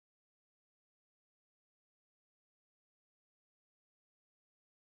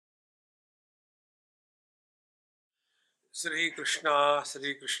Sri Krishna,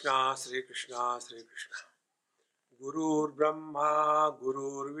 Sri Krishna, Sri Krishna, Sri Krishna. Gurur Brahma,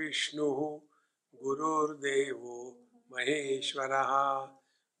 Gurur Vishnu, Gurur Devo Maheshwaraha,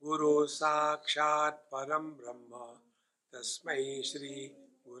 Guru Sakshat Param Brahma, Tasmai Shri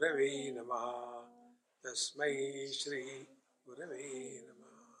Gurave Namaha, Tasmai Shri Gurave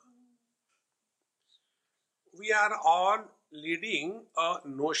Namaha. We are all leading a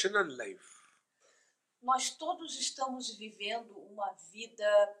notional life. Nós todos estamos vivendo uma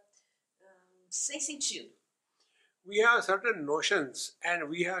vida sem sentido. We have certain notions and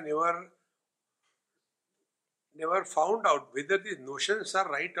we have never found out whether these notions are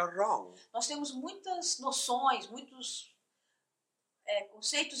right or wrong. Nós temos muitas noções, muitos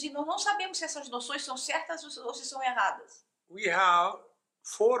conceitos e nós não sabemos se essas noções são certas ou se são erradas. We have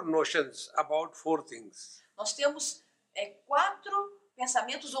 4 notions about 4 things. Nós temos 4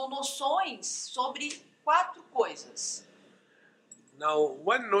 pensamentos ou noções sobre 4 coisas. Now,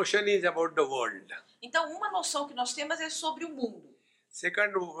 one notion is about the world. Então, uma noção que nós temos é sobre o mundo.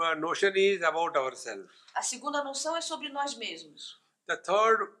 Second notion is about ourselves. A segunda noção é sobre nós mesmos. The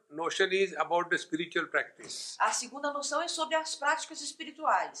third notion is about the spiritual practice. A segunda noção é sobre as práticas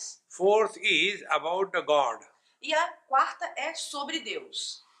espirituais. Fourth is about the God. E a quarta é sobre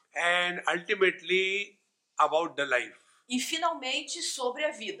Deus. And ultimately about the life. E finalmente sobre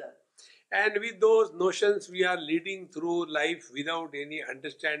a vida. And with those notions we are leading through life without any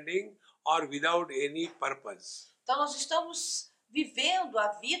understanding or without any purpose. Então nós estamos vivendo a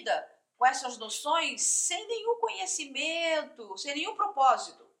vida com essas noções sem nenhum conhecimento, sem nenhum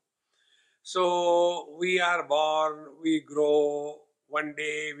propósito. So we are born, we grow, one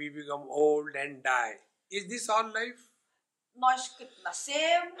day we become old and die. Is this all life? Nós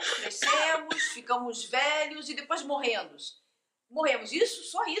nascemos, crescemos, ficamos velhos e depois morremos. Isso?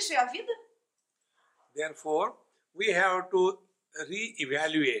 Só isso é a vida? Therefore, we have to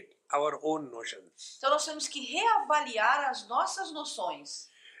re-evaluate our own notions. Então nós temos que reavaliar as nossas noções.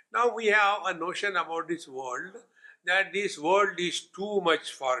 Now we have a notion about this world, that this world is too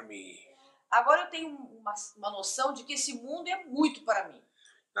much for me. Agora eu tenho uma noção de que esse mundo é muito para mim.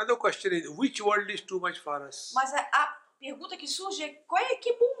 Now the question is, which world is too much for us? Mas a pergunta que surge é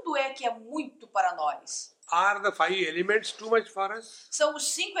que mundo é que é muito para nós? Are the 5 elements too much for us? São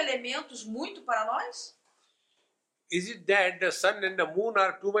os 5 elementos muito para nós? Is it that the sun and the moon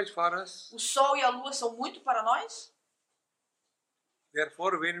are too much for us? O sol e a lua são muito para nós?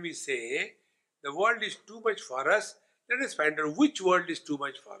 Therefore, when we say the world is too much for us, let us find out which world is too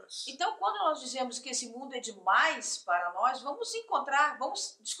much for us. Então, quando nós dizemos que esse mundo é demais para nós, vamos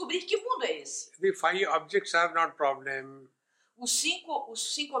descobrir que mundo é esse. The 5 objects are not problem. Os cinco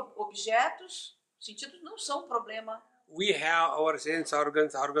objetos, sentidos, não são um problema. We have our sense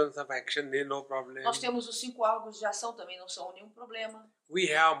organs of action, no problem. Nós temos os 5 órgãos de ação, também não são nenhum problema.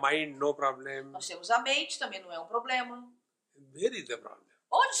 We have mind, no problem. Nós temos a mente, também não é um problema. Where is the problem?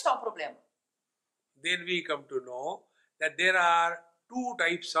 Onde está o problema? Then we come to know that there are 2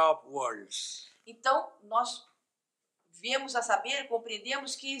 types of worlds. Então, nós viemos a saber,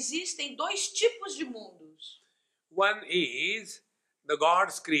 compreendemos que existem 2 tipos de mundos. One is the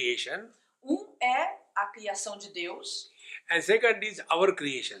God's creation. Um é a criação de Deus. And second is our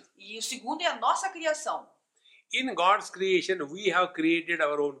creation. E o segundo é a nossa criação. In God's creation, we have created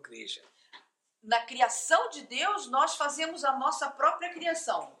our own creation. Na criação de Deus, nós fazemos a nossa própria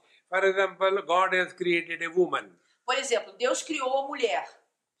criação. For example, God has created a woman. Por exemplo, Deus criou a mulher.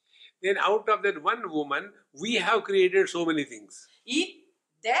 Then out of that one woman, we have created so many things. E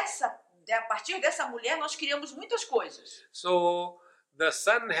a partir dessa mulher, nós criamos muitas coisas. So, the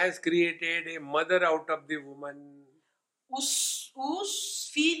son has created a mother out of the woman. Os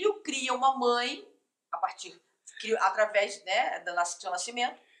filhos criam uma mãe através do seu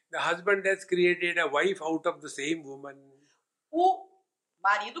nascimento. The husband has created a wife out of the same woman. O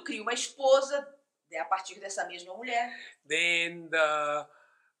marido cria uma esposa a partir dessa mesma mulher. Then the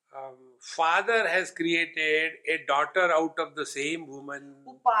father has created a daughter out of the same woman.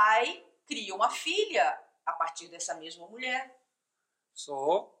 O pai cria uma filha a partir dessa mesma mulher.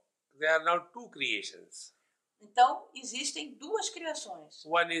 So, there are now 2 creations. Então, existem 2 criações.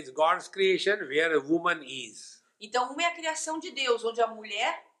 One is God's creation, where a woman is. Então, uma é a criação de Deus, onde a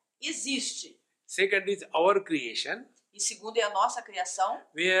mulher existe. Second is our creation. E segundo é a nossa criação.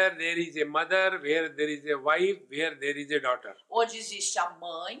 Where there is a mother, where there is a wife, where there is a daughter. Onde existe a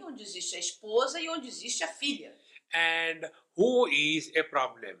mãe, onde existe a esposa e onde existe a filha. And who is a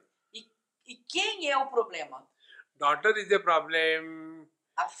problem? E quem é o problema? Daughter is a problem.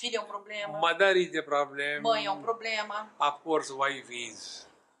 A filha é um problema. Mother is a problem. Mãe é um problema. Of course, wife is.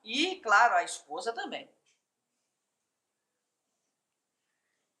 E, claro, a esposa também.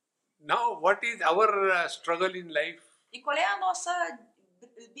 Now, what is our struggle in life? E qual é a nossa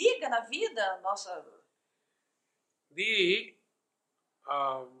briga na vida? The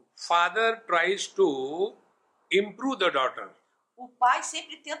father tries to improve the daughter. O pai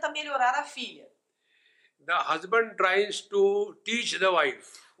sempre tenta melhorar a filha. The husband tries to teach the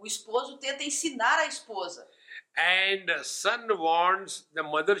wife. O esposo tenta ensinar a esposa. And the son wants the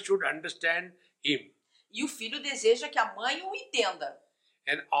mother should understand him. E o filho deseja que a mãe o entenda.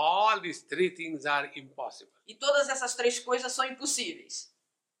 And all these three things are impossible. E todas essas três coisas são impossíveis.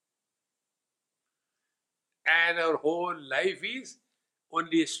 And our whole life is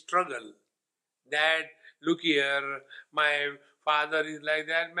only a struggle. That, look here, my father is like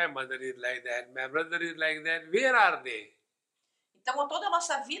that, my mother is like that, my brother is like that. Where are they? Então, toda a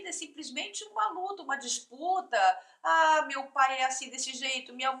nossa vida é simplesmente uma luta, uma disputa. Ah, meu pai é assim desse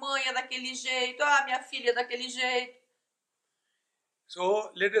jeito, minha mãe é daquele jeito, ah, minha filha é daquele jeito.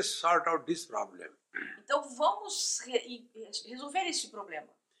 So, let us sort out this problem. Então, vamos resolver esse problema.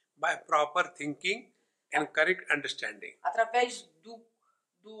 By proper thinking and correct understanding. Através do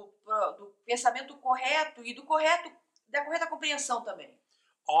pensamento correto e da correta compreensão também.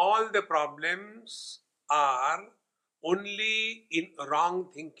 All the problems are only in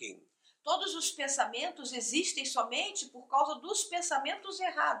wrong thinking. Todos os pensamentos existem somente por causa dos pensamentos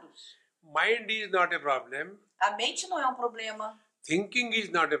errados. Mind is not a problem. A mente não é um problema. Thinking is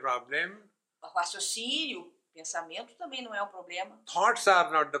not a problem. O raciocínio, pensamento também não é um problema. Thoughts are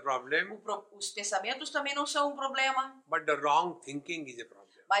not the problem. Os pensamentos também não são um problema. But the wrong thinking is a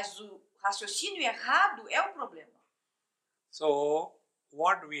problem. Mas o raciocínio errado é um problema. So,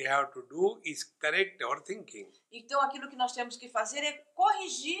 what we have to do is correct our thinking. Então, aquilo que nós temos que fazer é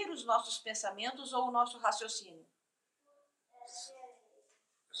corrigir os nossos pensamentos ou o nosso raciocínio.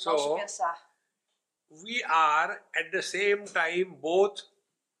 Nosso pensar. We are at the same time both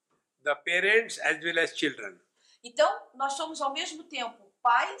the parents as well as children. Então, nós somos ao mesmo tempo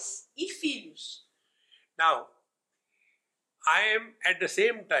pais e filhos. Now, I am at the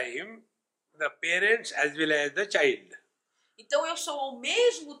same time the parents as well as the child. Então, eu sou ao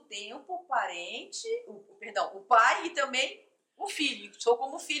mesmo tempo o pai e também o filho. Sou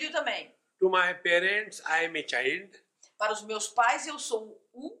como filho também. To my parents, I am a child. Para os meus pais, eu sou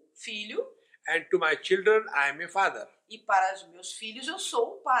um filho. And to my children, I am a father. E para os meus filhos, eu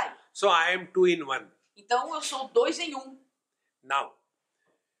sou o pai. So I am two in one. Então, eu sou 2 em 1. Now,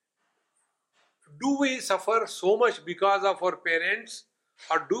 do we suffer so much because of our parents?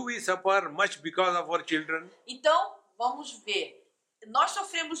 Or do we suffer much because of our children? Então, vamos ver. Nós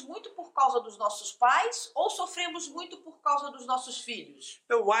sofremos muito por causa dos nossos pais ou sofremos muito por causa dos nossos filhos?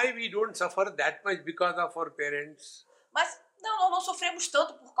 So why we don't suffer that much because of our parents? Mas não sofremos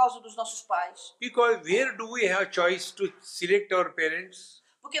tanto por causa dos nossos pais. Because where do we have choice to select our parents?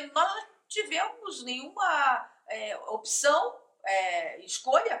 Porque nós não tivemos nenhuma opção,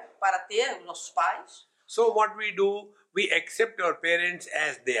 escolha para ter os nossos pais. So what we do, we accept our parents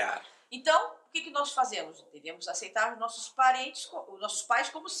as they are. Então, o que nós fazemos? Devemos aceitar os nossos pais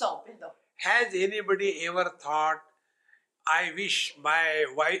como são, perdão. Has anybody ever thought, I wish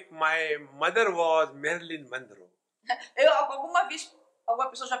my mother was Marilyn Monroe? Alguma vez, alguma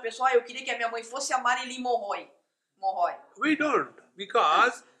pessoa já pensou, eu queria que a minha mãe fosse a Marilyn Monroe. We don't,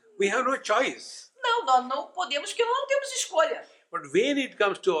 because we have no choice. Não, nós não podemos, porque nós não temos escolha. But when it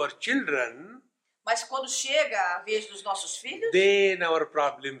comes to our children, mas quando chega a vez dos nossos filhos, then our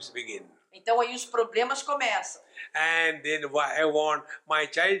problems begin. Então aí os problemas começam. And then I want my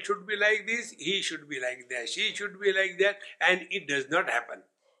child should be like this, he should be like that, she should be like that, and it does not happen.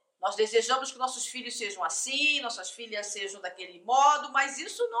 Nós desejamos que nossos filhos sejam assim, nossas filhas sejam daquele modo, mas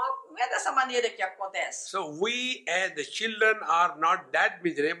isso não é dessa maneira que acontece. So we as the children are not that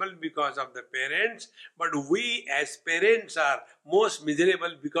miserable because of the parents, but we as parents are most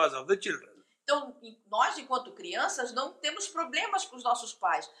miserable because of the children. Então, nós enquanto crianças não temos problemas com os nossos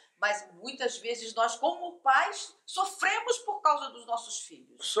pais, mas muitas vezes nós como pais sofremos por causa dos nossos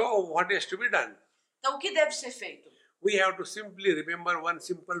filhos. So what has to be done? Então, o que deve ser feito? We have to simply remember one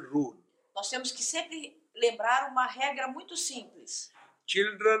simple rule. Nós temos que sempre lembrar uma regra muito simples.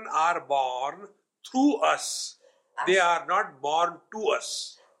 Children are born through us. They are not born to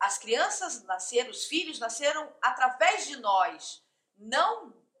us. As crianças nasceram, os filhos nasceram através de nós,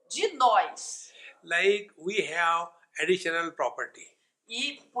 não de nós. Like we have additional property.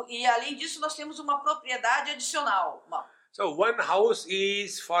 E além disso nós temos uma propriedade adicional. So one house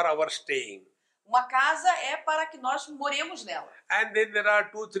is for our staying. Uma casa é para que nós moremos nela. And then there are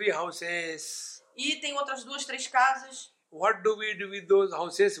 2, 3 houses. E tem outras 2, 3 casas. What do we do with those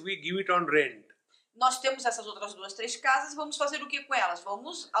houses? We give it on rent. Nós temos essas outras 2, 3 casas, vamos fazer o que com elas?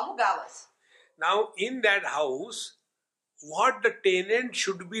 Vamos alugá-las. Now, in that house, what the tenant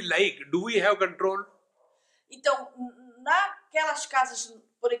should be like? Do we have control? Então, naquelas casas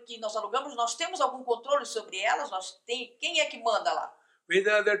por aqui nós alugamos, nós temos algum controle sobre elas? Quem é que manda lá?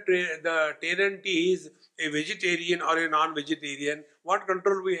 Whether the tenant is a vegetarian or a non-vegetarian, what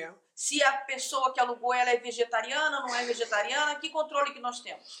control we have? Se a pessoa que alugou ela é vegetariana, não é vegetariana, que controle que nós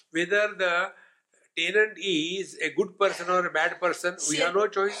temos? Whether the tenant is a good person or a bad person, we have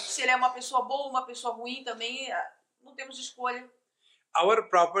no choice. Se ele é uma pessoa boa ou uma pessoa ruim, também não temos escolha. Our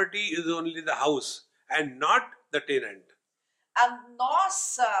property is only the house and not the tenant. A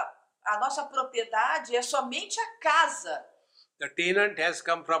nossa propriedade é somente a casa. The tenant has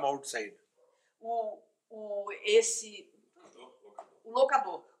come from outside. O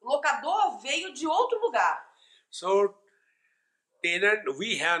locador. O locador veio de outro lugar. So, tenant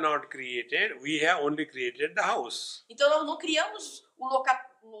we have not created, we have only created the house. Então nós não criamos o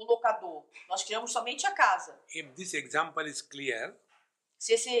locador, nós criamos somente a casa. If this example is clear,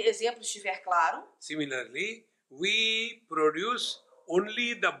 se esse exemplo estiver claro, similarly, we produce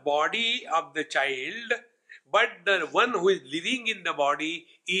only the body of the child, but the one who is living in the body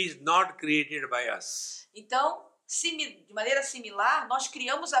is not created by us. Então, de maneira similar, nós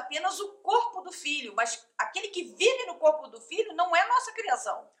criamos apenas o corpo do filho, mas aquele que vive no corpo do filho não é nossa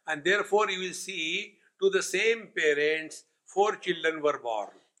criação. And therefore you will see, to the same parents, 4 children were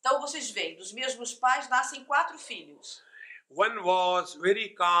born. Então vocês veem, dos mesmos pais nascem 4 filhos. One was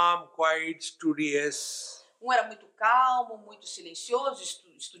very calm, quiet, studious. Um era muito calmo, muito silencioso,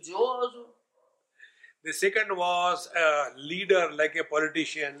 estudioso. The second was a leader like a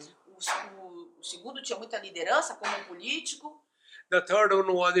politician. O segundo tinha muita liderança, como um político. The third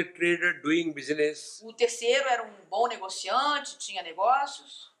one was a trader doing business. O terceiro era um bom negociante, tinha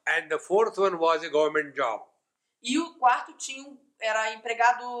negócios. And the fourth one was a government job. E o quarto era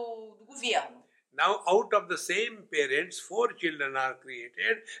empregado do governo. Now, out of the same parents, 4 children are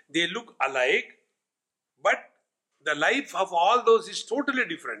created. They look alike, but the life of all those is totally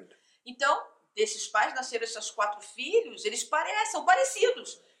different. Então, desses pais nasceram esses 4 filhos, eles são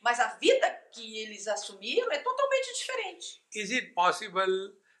parecidos, mas a vida que eles assumiram é totalmente diferente. Is it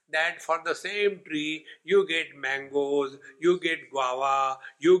possible that for the same tree you get mangoes, you get guava,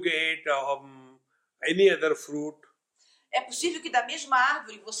 you get any other fruit? É possível que da mesma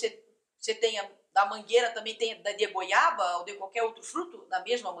árvore você tenha, da mangueira também tenha de goiaba ou de qualquer outro fruto na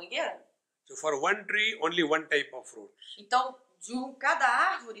mesma mangueira? So for one tree, only one type of fruit. Então, cada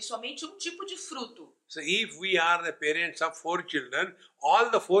árvore, somente um tipo de fruto. So if we are the parents of 4 children, all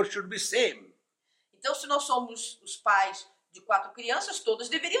the 4 should be same. Então, se nós somos os pais de 4 crianças, todas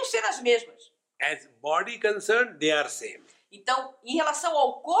deveriam ser as mesmas. As body concerned, they are same. Então, em relação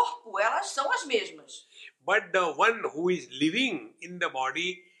ao corpo, elas são as mesmas. But the one who is living in the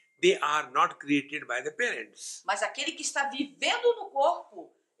body, they are not created by the parents. Mas aquele que está vivendo no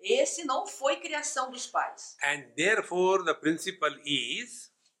corpo, esse não foi criação dos pais. And therefore the principle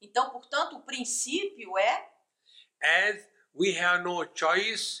is, então, portanto, o princípio é, as we have no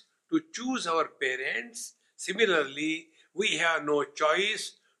choice to choose our parents, similarly we have no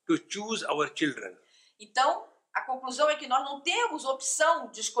choice to choose our children. Então, a conclusão é que nós não temos opção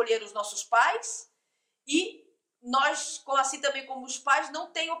de escolher os nossos pais e nós, assim também como os pais,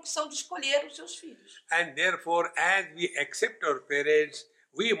 não têm opção de escolher os seus filhos. And therefore, as we accept our parents,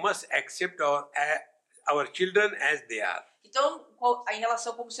 we must accept our children as they are. Então, em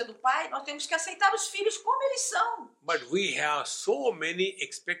relação como sendo pai, nós temos que aceitar os filhos como eles são. But we have so many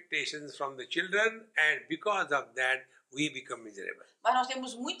expectations from the children, and because of that, we become miserable. Mas nós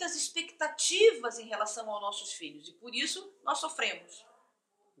temos muitas expectativas em relação aos nossos filhos e por isso nós sofremos.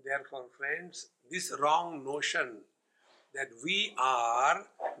 Therefore, friends, this wrong notion that we are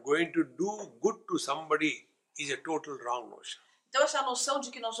going to do good to somebody is a total wrong notion. Então, essa noção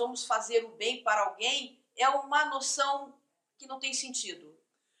de que nós vamos fazer o bem para alguém é uma noção que não tem sentido.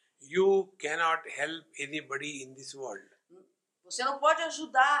 You cannot help anybody in this world. Você não pode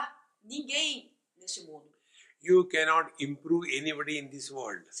ajudar ninguém nesse mundo. You cannot improve anybody in this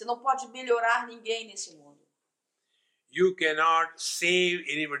world. Você não pode melhorar ninguém nesse mundo. You cannot save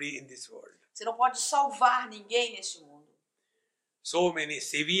anybody in this world. Você não pode salvar ninguém nesse mundo. So many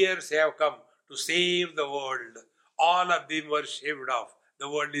saviors have come to save the world. All of them were shaved off. The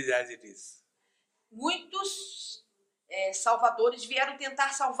world is as it is. Muitos salvadores vieram tentar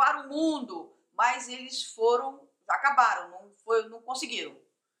salvar o mundo, mas eles acabaram, não conseguiram.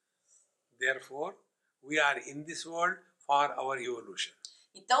 Therefore, we are in this world for our evolution.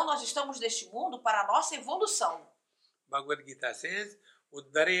 Então nós estamos neste mundo para a nossa evolução. Bhagavad Gita says,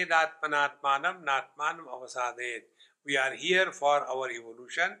 Uddaredatmanatmanam natmanam avasadet. We are here for our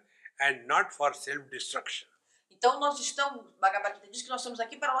evolution and not for self-destruction. Então nós estamos, Bhagavad Gita diz que nós estamos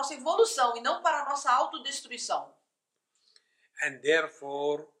aqui para a nossa evolução e não para a nossa autodestruição. And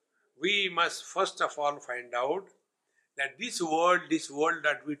therefore, we must first of all find out that this world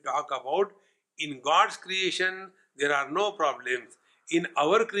that we talk about, in God's creation, there are no problems. In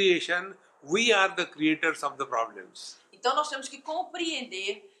our creation, we are the creators of the problems. Então nós temos que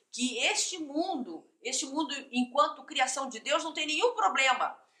compreender que este mundo enquanto criação de Deus não tem nenhum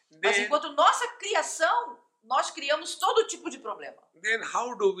problema. Mas enquanto nossa criação, nós criamos todo tipo de problema. Then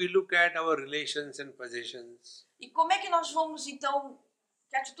how do we look at our relations and possessions? E como é que nós vamos então,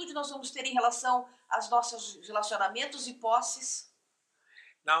 que atitude nós vamos ter em relação aos nossos relacionamentos e posses?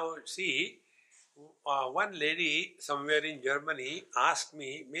 Now see, one lady somewhere in Germany asked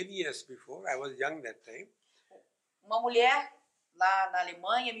me many years before, I was young that time. Uma mulher lá na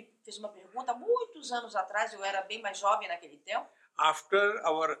Alemanha me fez uma pergunta muitos anos atrás, eu era bem mais jovem naquele tempo. After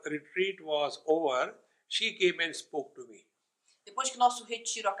our retreat was over, she came and spoke to me. Depois que nosso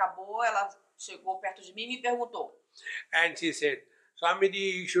retiro acabou, ela chegou perto de mim e me perguntou. And she said,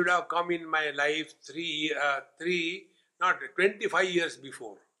 Swamiji, you should have come in my life 25 years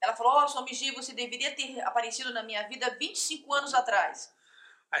before. Ela falou, Swamiji, você deveria ter aparecido na minha vida 25 anos atrás.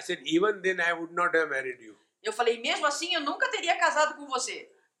 I said, even then I would not have married you. Eu falei, mesmo assim, eu nunca teria casado com você.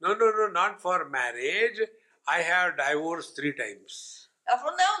 No, not for marriage. I have divorced 3 times. Ela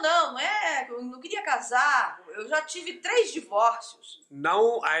falou, não é, eu não queria casar, eu já tive 3 divórcios.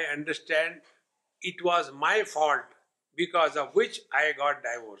 Now I understand it was my fault because of which I got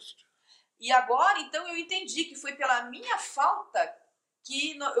divorced. E agora, então, eu entendi que foi pela minha falta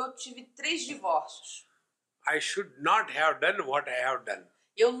que eu tive 3 divórcios. I should not have done what I have done.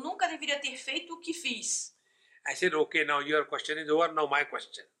 Eu nunca deveria ter feito o que fiz. I said, okay, now your question is over, now my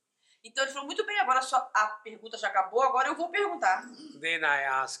question. Então ele falou, muito bem, agora a pergunta já acabou, agora eu vou perguntar. Then I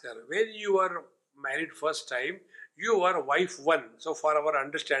asked her, when you were married first time, you were wife 1. So for our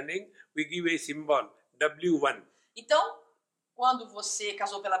understanding, we give a symbol, W1. Então, quando você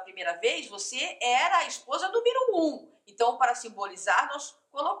casou pela primeira vez, você era a esposa número 1. Então, para simbolizar, nós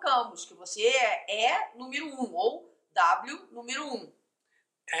colocamos que você é número 1, ou W número 1.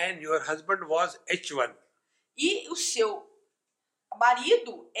 And your husband was H1. E o seu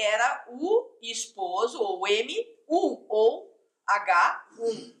marido era o esposo, ou M1, ou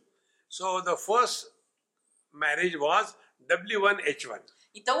H1. So the first marriage was W1H1.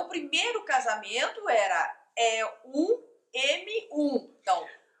 Então o primeiro casamento era E1M1. Então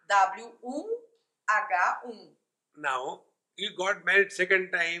W1H1. Now you got married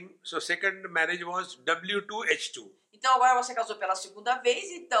second time, so second marriage was W2H2. Então agora você casou pela segunda vez,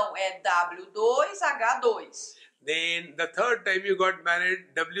 então é W2H2. Then the third time you got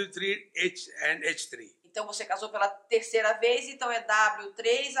married, W3H and H3. Então você casou pela terceira vez, então é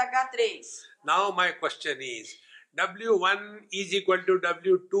W3H3. Now my question is, W1 is equal to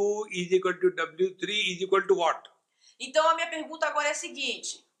W2 is equal to W3 is equal to what? Então a minha pergunta agora é a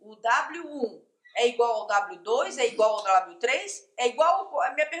seguinte, o W1 é igual ao W2, é igual ao W3? É igual,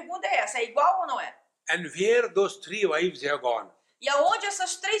 a minha pergunta é essa, é igual ou não é? And where those 3 wives have gone? E aonde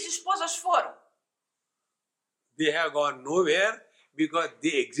essas 3 esposas foram? They have gone nowhere because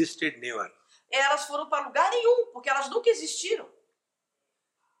they existed never. Elas foram para lugar nenhum, porque elas nunca existiram.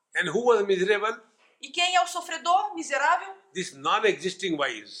 And who was miserable? E quem é o sofredor, miserável? These non-existing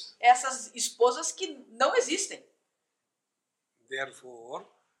wives. Essas esposas que não existem. Therefore,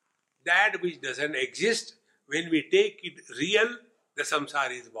 that which doesn't exist, when we take it real, the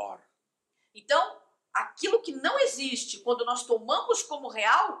samsara is born. Então, aquilo que não existe, quando nós tomamos como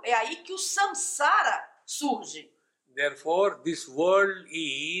real, é aí que o samsara surge. Therefore, this world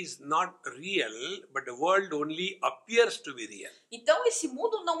is not real, but the world only appears to be real. Então, esse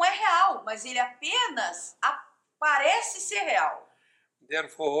mundo não é real, mas ele apenas parece ser real.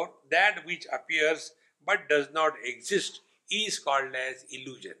 Therefore, that which appears but does not exist is called as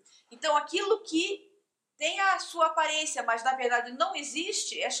illusion. Então, aquilo que tem a sua aparência, mas na verdade não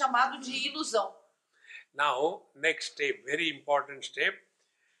existe, é chamado de ilusão. Now, next step, very important step.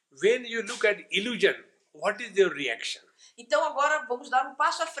 When you look at illusion, what is your reaction? Então agora vamos dar um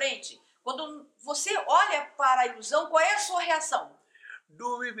passo à frente. Quando você olha para a ilusão, qual é a sua reação?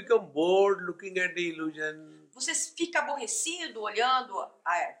 Do we become bored looking at the illusion? Você fica aborrecido olhando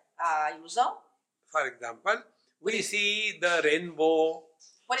a ilusão? For example, we see the rainbow.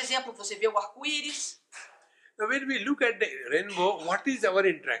 Por exemplo, você vê o arco-íris. Now, when we look at the rainbow, what is our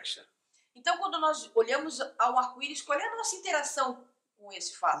interaction? Então, quando nós olhamos ao arco-íris, qual é a nossa interação com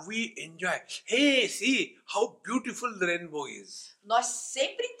esse fato. We enjoy. Hey, see how beautiful the rainbow is. Nós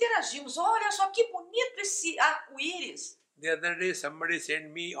sempre interagimos. Olha só que bonito esse arco-íris. The other day, somebody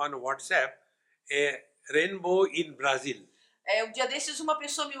sent me on WhatsApp a rainbow in Brazil. Um dia desses, uma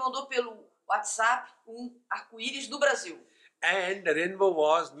pessoa me mandou pelo WhatsApp um arco-íris do Brasil. And the rainbow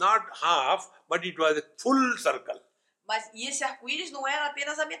was not half, but it was a full circle. E esse arco-íris não era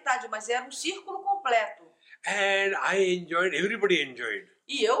apenas a metade, mas era um círculo completo. And I enjoyed, everybody enjoyed.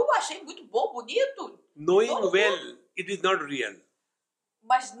 E eu achei muito bom, bonito. Knowing well, it is not real.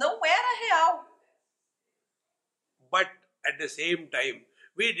 Mas não era real. But at the same time,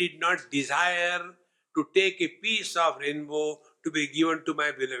 we did not desire to take a piece of rainbow to be given to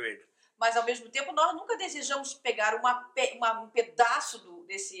my beloved. Mas ao mesmo tempo, nós nunca desejamos pegar um pedaço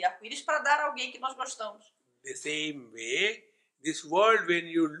desse arco-íris para dar a alguém que nós gostamos. The same way, this world, when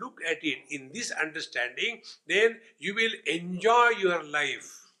you look at it in this understanding, then you will enjoy your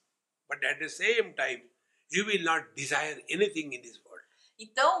life. But at the same time, you will not desire anything in this world.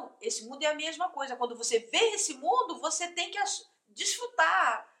 Então, esse mundo é a mesma coisa. Quando você vê esse mundo, você tem que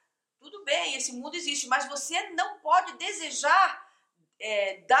desfrutar. Tudo bem, esse mundo existe, mas você não pode desejar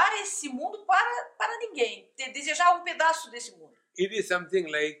dar esse mundo para ninguém. Desejar um pedaço desse mundo. It is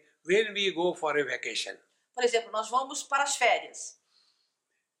something like when we go for a vacation. Por exemplo, nós vamos para as férias.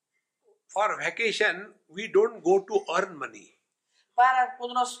 For vacation, we don't go to earn money.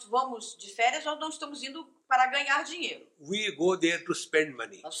 Quando nós vamos de férias, nós não estamos indo para ganhar dinheiro. We go there to spend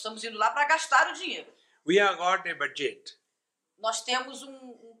money. Nós estamos indo lá para gastar o dinheiro. We have got a budget. Nós temos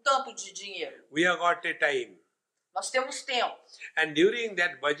um tanto de dinheiro. We have got a time. Nós temos tempo. And during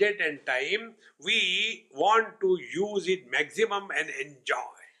that budget and time, we want to use it maximum and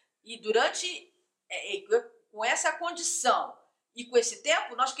enjoy. E com essa condição e com esse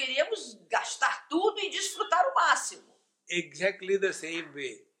tempo, nós queremos gastar tudo e desfrutar o máximo. Exactly the same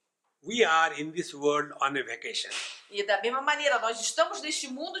way. We are in this world on a vacation. E da mesma maneira, nós estamos neste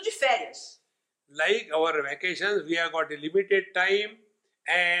mundo de férias. Like our vacations, we have got a limited time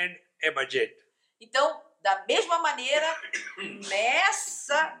and a budget. Então, da mesma maneira,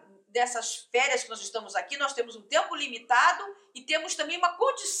 dessas férias que nós estamos aqui, nós temos um tempo limitado e temos também uma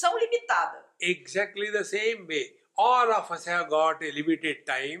condição limitada. Exactly the same way. All of us have got a limited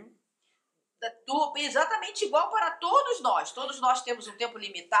time. Exatamente igual para todos nós. Todos nós temos um tempo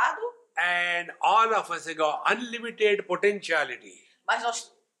limitado. And all of us have got unlimited potentiality.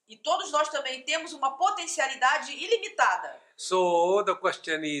 E todos nós também temos uma potencialidade ilimitada. So the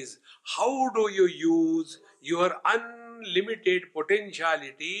question is, how do you use your unlimited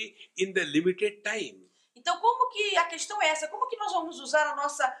potentiality in the limited time? Então, a questão é essa? Como que nós vamos usar a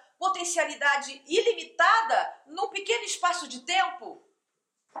nossa potencialidade ilimitada num pequeno espaço de tempo?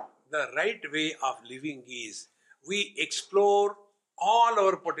 The right way of living is we explore all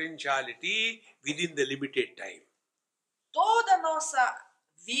our potentiality within the limited time. Toda a nossa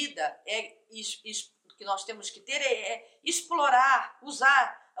vida que nós temos que ter é explorar,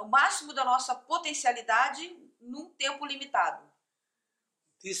 usar o máximo da nossa potencialidade num tempo limitado.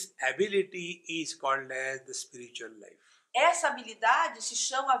 This ability is called as the spiritual life. Essa habilidade se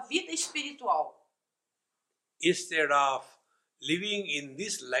chama vida espiritual. Instead of living in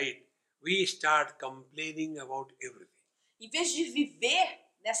this light, we start complaining about everything. Em vez de viver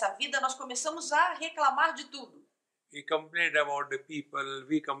nessa vida, nós começamos a reclamar de tudo. We complain about the people,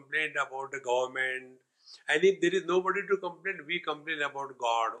 we complain about the government, and if there is nobody to complain, we complain about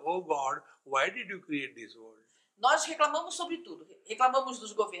God. Oh God, why did you create this world? Nós reclamamos sobre tudo. Reclamamos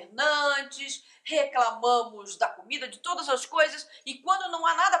dos governantes, reclamamos da comida, de todas as coisas. E quando não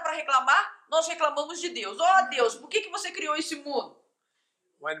há nada para reclamar, nós reclamamos de Deus. Oh Deus, por que você criou esse mundo?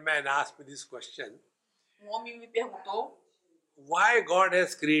 One man asked me this question. Homem me perguntou. Why God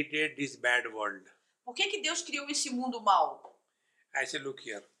has created this bad world? Por que Deus criou esse mundo mau? I said, look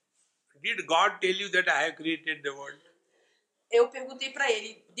here. Did God tell you that I have created the world? Eu perguntei para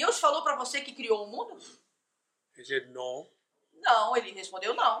ele, Deus falou para você que criou o mundo? He said, no. Não, ele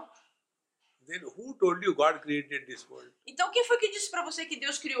respondeu não. Then who told you God created this world? Então quem foi que disse para você que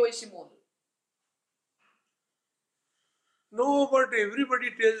Deus criou esse mundo? No, but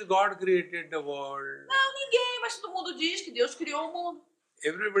everybody tells God created the world. Não, ninguém, mas todo mundo diz que Deus criou o mundo.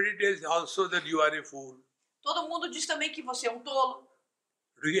 Everybody tells also that you are a fool. Todo mundo diz também que você é um tolo.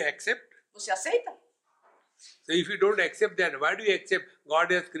 Do you accept? Você aceita? So if you don't accept that, why do you accept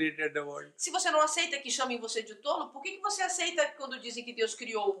God has created the world? Se você não aceita que chamem você de tolo, por que você aceita quando dizem que Deus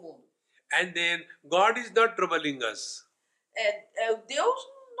criou o mundo? And then God is not troubling us. Deus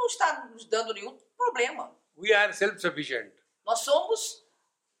não está nos dando nenhum problema. We are self-sufficient. Nós somos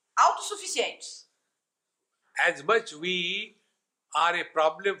autossuficientes. As much we are a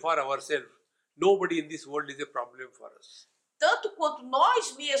problem for ourselves, nobody in this world is a problem for us. Tanto quanto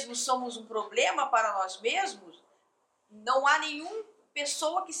nós mesmos somos um problema para nós mesmos, não há nenhuma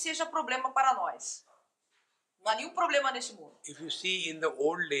pessoa que seja problema para nós. Não há nenhum problema nesse mundo. If you see in the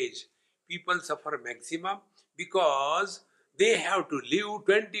old age, people suffer maximum because they have to live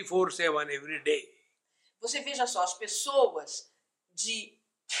 24/7 every day. Você veja só, as pessoas que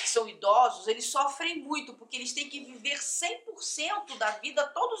são idosos, eles sofrem muito porque eles têm que viver 100% da vida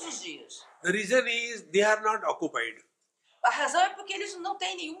todos os dias. The reason is they are not occupied. A razão é porque eles não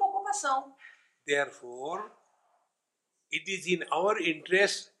têm nenhuma ocupação. Therefore, it is in our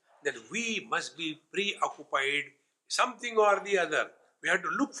interest that we must be preoccupied something or the other. We have to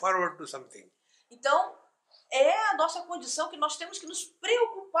look forward to something. Então, é a nossa condição que nós temos que nos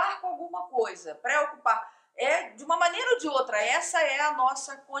preocupar com alguma coisa. Preocupar. É de uma maneira ou de outra. Essa é a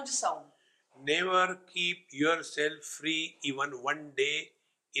nossa condição. Never keep yourself free even one day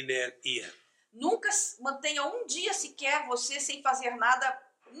in a year. Nunca mantenha um dia sequer você sem fazer nada,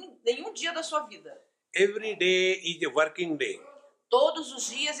 nenhum dia da sua vida. Every day is a working day. Todos os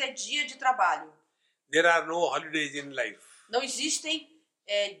dias é dia de trabalho. There are no holidays in life. Não existem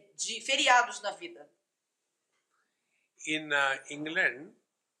de feriados na vida. In England,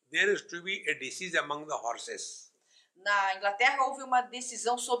 there is to be a disease among the horses. Na Inglaterra houve uma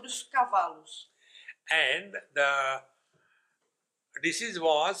decisão sobre os cavalos. And the disease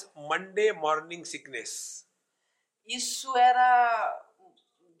was Monday morning sickness. Isso era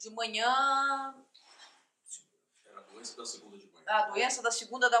de manhã. Era a doença da segunda de manhã. A doença da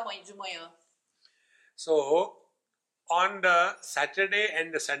segunda de manhã. So, on the Saturday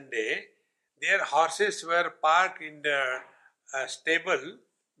and the Sunday, their horses were parked in the stable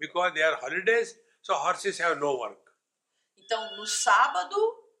because they are holidays, so horses have no work. Então, no sábado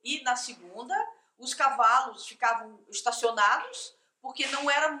e na segunda, os cavalos ficavam estacionados porque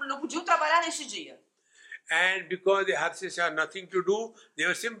não podiam trabalhar nesse dia. And because the horses have nothing to do, they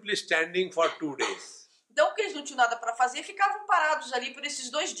were simply standing for 2 days. Então, porque eles não tinham nada para fazer, ficavam parados ali por esses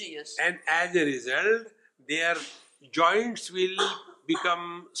 2 dias. And as a result, their joints will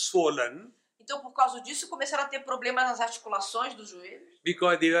become swollen Então, por causa disso, começaram a ter problemas nas articulações dos joelhos,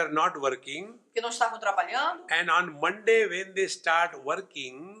 because they were not working. porque não estavam trabalhando. And on Monday, when they start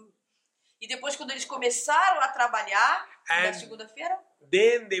working, E depois, quando eles começaram a trabalhar, na And- segunda-feira,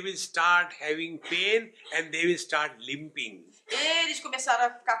 then they will start having pain and they will start limping. eles começaram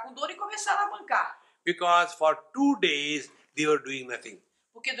a ficar com dor e começaram a mancar. Because for 2 days, they were doing nothing.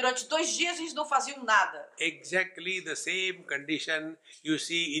 Porque durante 2 dias eles não faziam nada. Exactly the same condition you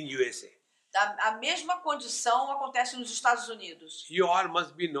see in USA. A mesma condição acontece nos Estados Unidos. You all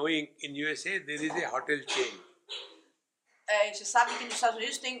must be knowing in USA there is a hotel chain. Você sabe que nos Estados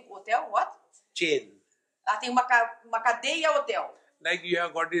Unidos tem hotel, what? Chain. Tem uma cadeia hotel. Like you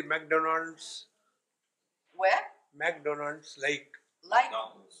have got the McDonald's. Where? McDonald's, like. Like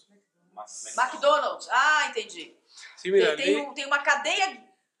McDonald's. McDonald's. Ah, entendi. Similarly, Tem uma cadeia...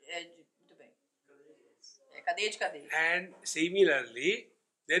 muito bem. Cadeia de cadeia. and similarly,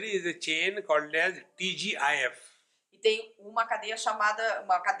 there is a chain called as TGIF. E tem uma cadeia chamada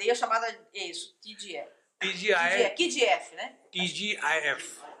isso, TGF. TGIF. TGF, né?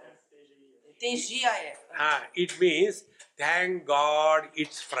 TGIF. TGIF. It means, thank God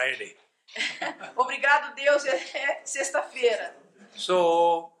it's Friday. Obrigado, Deus, é sexta-feira.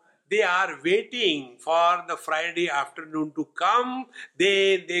 So, they are waiting for the Friday afternoon to come,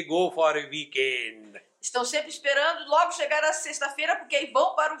 then they go for a weekend. Estão sempre esperando logo chegar a sexta-feira porque aí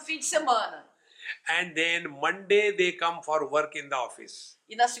vão para o fim de semana. And then Monday they come for work in the office.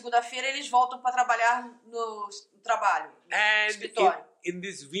 E na segunda-feira eles voltam para trabalhar no trabalho, no And escritório. in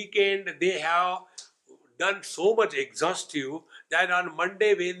this weekend they have done so much exhaustive that on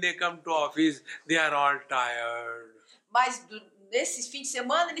Monday when they come to office, they are all tired. Mas nesse fim de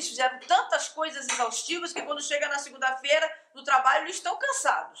semana eles fizeram tantas coisas exaustivas que quando chega na segunda-feira no trabalho eles estão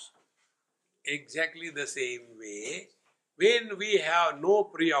cansados. Exactly the same way, when we have no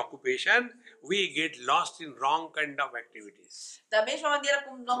preoccupation, we get lost in wrong kind of activities. Da mesma maneira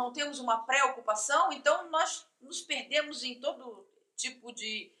como nós não temos uma preocupação, então nós nos perdemos em todo tipo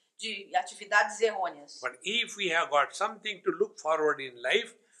de atividades errôneas. But if we have got something to look forward in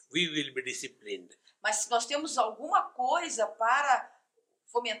life, we will be disciplined. Mas se nós temos alguma coisa para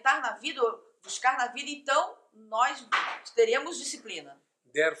fomentar na vida, buscar na vida, então nós teremos disciplina.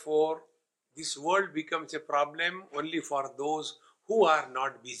 Therefore, this world becomes a problem only for those who are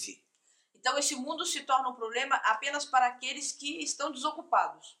not busy. Então esse mundo se torna um problema apenas para aqueles que estão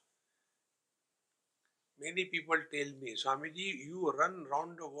desocupados. Many people tell me, Swamiji, you run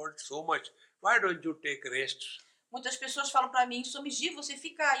round the world so much, why don't you take rest? Muitas pessoas falam para mim, Somiji, você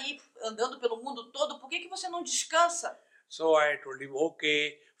fica aí andando pelo mundo todo, por que você não descansa? So I told him,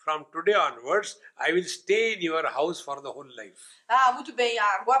 okay, from today onwards, I will stay in your house for the whole life. Ah, muito bem,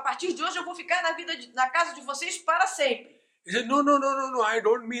 agora a partir de hoje eu vou ficar na casa de vocês para sempre. He said, no, I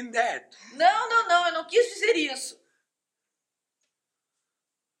don't mean that. Não, eu não quis dizer isso.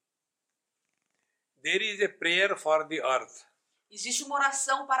 There is a prayer for the earth. Existe uma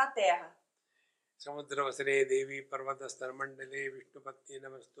oração para a terra. Samudravasare Devi Parvatastar Mandale Vishnupati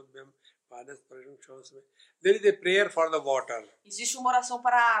Namastubhyam Padasparasham Shosme. There is a prayer for the water. Existe uma oração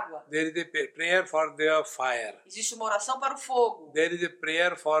para a água. There is a prayer for the fire. Existe uma oração para o fogo. There is a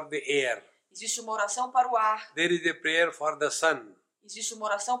prayer for the air. Existe uma oração para o ar. There is a prayer for the sun. Existe uma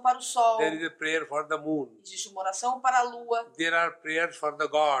oração para o sol. There is a prayer for the moon. Existe uma oração para a lua. There are prayers for the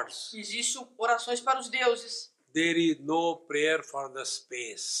gods. Existem orações para os deuses. There is no prayer for the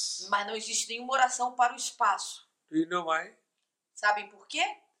space. Mas não existe nenhuma oração para o espaço. Do you know why? Sabem por quê?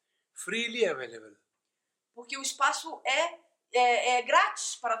 Freely available. Porque o espaço é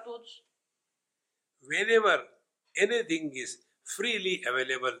grátis para todos. Whenever anything is freely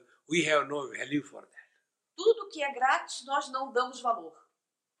available, we have no value for that. Tudo que é grátis, nós não damos valor.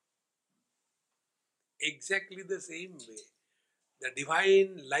 Exactly the same way. The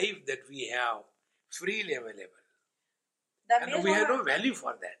divine life that we have, freely available. And we have no value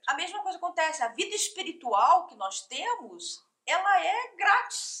for that. A mesma coisa acontece. A vida espiritual que nós temos, ela é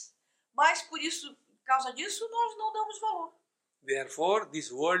grátis. Mas por causa disso, nós não damos valor. Therefore,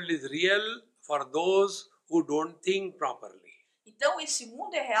 this world is real for those who don't think properly. Então, esse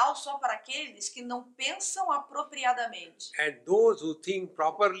mundo é real só para aqueles que não pensam apropriadamente. And those who think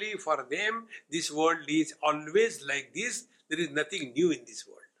properly, for them, this world is always like this. There is nothing new in this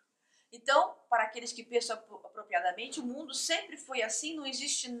world. Então, para aqueles que pensam apropriadamente, o mundo sempre foi assim, não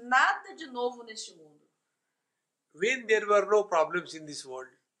existe nada de novo neste mundo. When there were no problems in this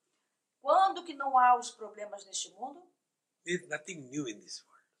world, quando que não há os problemas neste mundo? there is nothing new in this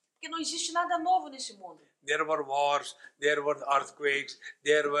world. Porque não existe nada novo nesse mundo. There were wars, there were earthquakes,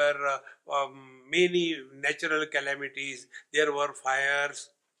 there were many natural calamities, there were fires.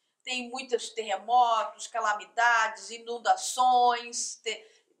 Tem muitos terremotos, calamidades, inundações.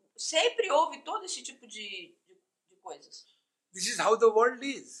 Sempre houve todo esse tipo de coisas. This is how the world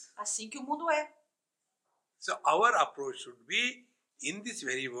is. Assim que o mundo é. So our approach should be, in this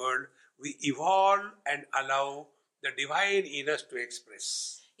very world, we evolve and allow the divine in us to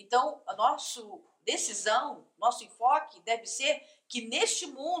express. Então, a nossa decisão, nosso enfoque deve ser que neste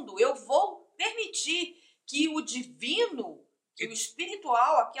mundo eu vou permitir que o divino, que o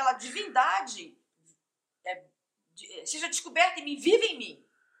espiritual, aquela divindade seja descoberta em mim, viva em mim.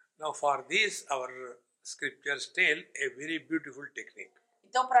 Now for this, our scriptures tell a very beautiful technique.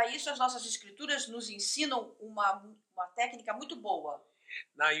 Então, para isso, as nossas escrituras nos ensinam uma técnica muito boa.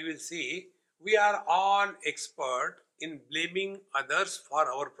 Now you will see, we are all expert in blaming others for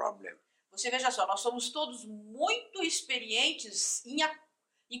our problem. Você veja só, nós somos todos muito experientes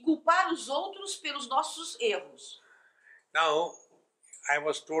em culpar os outros pelos nossos erros. Now, I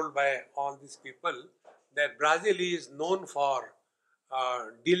was told by all these people that Brazil is known for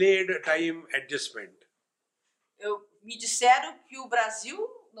delayed time adjustment. Me disseram que o Brasil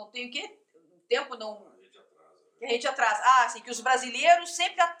não tem o quê? O tempo não... Que a gente atrasa. Ah, sim, que os brasileiros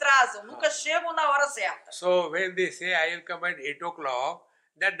sempre atrasam, nunca chegam na hora certa. So when they say I will come at 8 o'clock,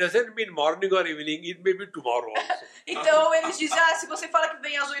 that doesn't mean morning or evening, it may be tomorrow also. Então eles dizem, se você fala que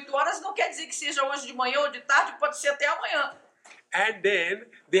vem às 8 horas, não quer dizer que seja hoje de manhã ou de tarde, pode ser até amanhã. And then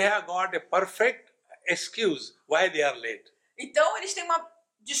they have got a perfect excuse why they are late. Então eles têm uma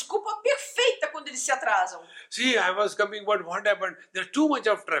desculpa perfeita quando eles se atrasam. See, I was coming, but what happened? There's too much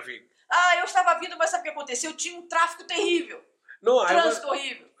of traffic. Eu estava vindo, mas sabe o que aconteceu? Tinha um tráfego terrível. Trânsito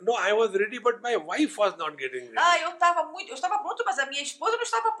horrível. No, I was ready, but my wife was not getting ready. Eu estava pronto, mas a minha esposa não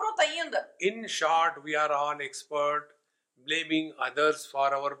estava pronta ainda. In short, we are all expert blaming others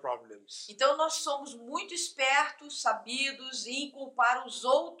for our problems. Então nós somos muito espertos, sabidos em culpar os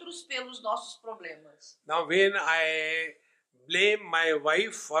outros pelos nossos problemas. Now when I blame my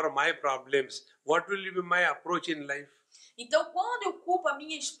wife for my problems, what will be my approach in life? Então, quando eu culpo a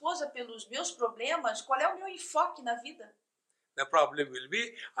minha esposa pelos meus problemas, qual é o meu enfoque na vida? The problem will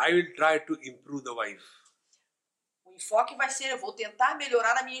be, I will try to improve the wife. O enfoque vai ser, eu vou tentar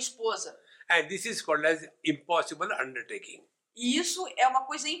melhorar a minha esposa. And this is called as impossible undertaking. E isso é uma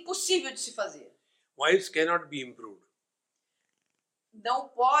coisa impossível de se fazer. Wives cannot be improved. Não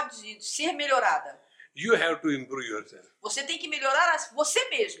pode ser melhorada. You have to improve yourself. Você tem que melhorar você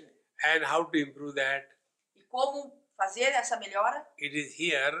mesmo. And how to improve that? E como fazer essa melhora? It is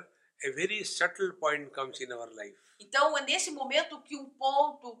here a very subtle point comes in our life. Então é nesse momento que um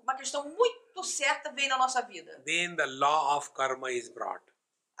ponto, uma questão muito certa vem na nossa vida. Then the law of karma is brought.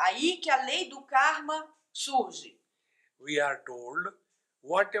 Aí que a lei do karma surge. We are told,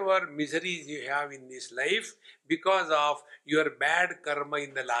 whatever miseries you have in this life because of your bad karma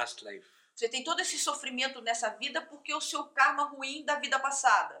in the last life. Você tem todo esse sofrimento nessa vida porque o seu karma ruim da vida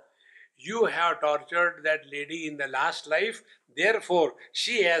passada. You have tortured that lady in the last life, therefore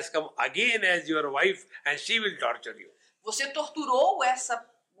she has come again as your wife and she will torture you. Você torturou essa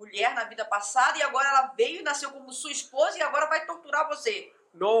mulher na vida passada e agora ela veio e nasceu como sua esposa e agora vai torturar você.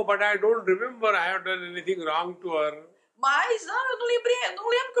 No, but I don't remember I have done anything wrong to her. Mas eu não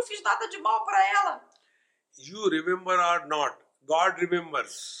lembro que eu fiz nada de mal para ela. You remember or not, God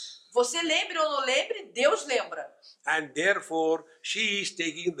remembers. Você lembre ou não lembre, Deus lembra. And therefore, she is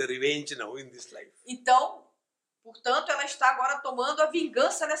taking the revenge now in this life. Então, portanto, ela está agora tomando a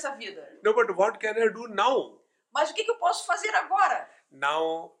vingança nessa vida. No, but what can I do now? Mas o que eu posso fazer agora?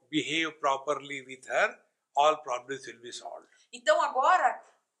 Now, behave properly with her, all problems will be solved. Então agora,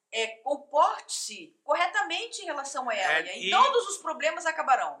 comporte-se corretamente em relação a ela. And E todos os problemas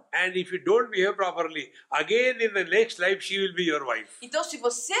acabarão. And if you don't behave properly, again in the next life she will be your wife. Então se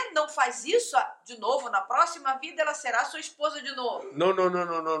você não faz isso, de novo, na próxima vida ela será sua esposa de novo. No,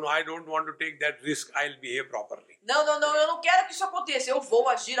 I don't want to take that risk. I'll behave properly. Não, eu não quero que isso aconteça. Eu vou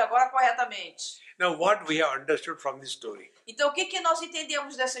agir agora corretamente. Now what we have understood from this story? Então o que nós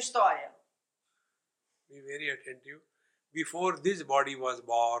entendemos dessa história? Be very attentive. Before this body was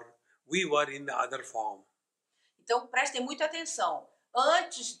born, we were in the other form. Então prestem muita atenção.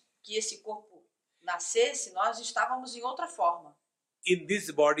 Antes que esse corpo nascesse, nós estávamos em outra forma. In this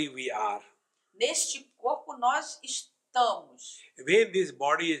body we are. Neste corpo nós estamos. When this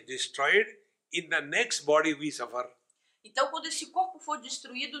body is destroyed, in the next body we suffer. Então quando esse corpo for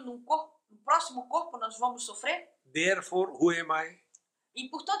destruído, no próximo corpo nós vamos sofrer? Therefore, who am I? E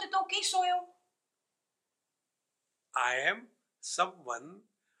portanto, então quem sou eu? I am someone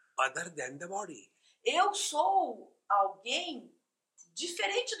other than the body. Eu sou alguém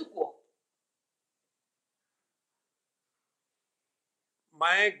diferente do corpo.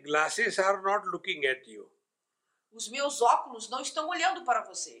 My glasses are not looking at you. Os meus óculos não estão olhando para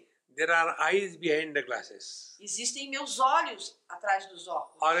você. There are eyes behind the glasses. Existem meus olhos atrás dos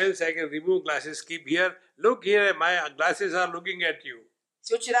óculos. Or else I can remove glasses, keep here. Look here, my glasses are looking at you.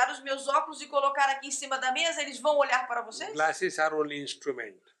 Se eu tirar os meus óculos e colocar aqui em cima da mesa, eles vão olhar para vocês? Glasses are only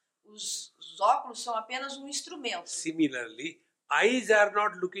instrument. Os óculos são apenas um instrumento. Similarly, eyes are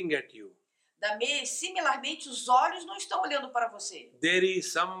not looking at you. Similarmente, os olhos não estão olhando para você. There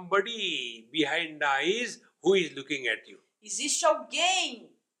is somebody behind the eyes who is looking at you. Existe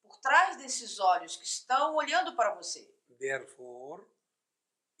alguém por trás desses olhos que estão olhando para você. Therefore,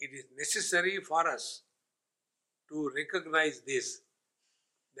 it is necessary for us to recognize this,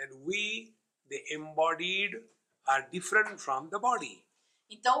 that we, the embodied, are different from the body.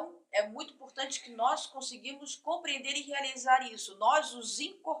 Então, é muito importante que nós conseguimos compreender e realizar isso. Nós, os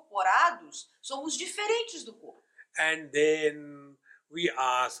incorporados, somos diferentes do corpo. And then we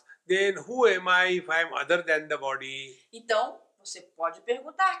ask, then who am I if I am other than the body? Então, você pode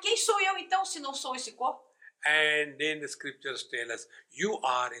perguntar, quem sou eu então se não sou esse corpo? And then the scriptures tell us, you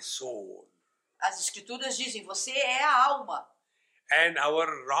are a soul. As escrituras dizem, você é a alma. And our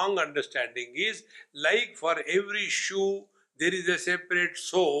wrong understanding is, like for every shoe, there is a separate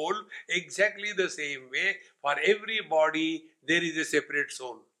soul, exactly the same way, for every body, there is a separate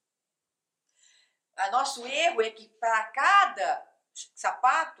soul. Nosso erro é que para cada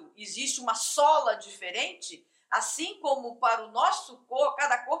sapato existe uma sola diferente, assim como para o nosso corpo,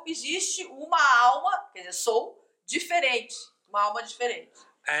 cada corpo existe uma alma, quer dizer, soul, diferente, uma alma diferente.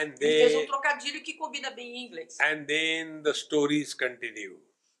 And Ele fez um trocadilho que combina bem em inglês. And then the stories continue.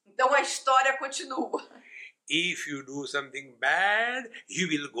 Então a história continua. If you do something bad, you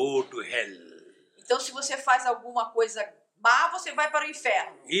will go to hell. Então se você faz alguma coisa má, você vai para o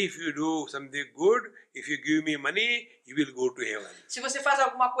inferno. If you do something good, if you give me money, you will go to heaven. Se você faz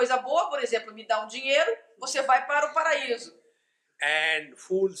alguma coisa boa, por exemplo, me dá um dinheiro, você vai para o paraíso. And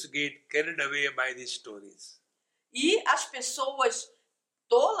fools get carried away by these stories. E as pessoas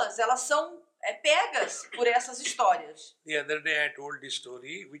tolas, elas são pegas por essas histórias. The other day I told this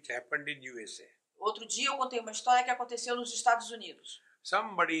story which happened in USA. Outro dia eu contei uma história que aconteceu nos Estados Unidos.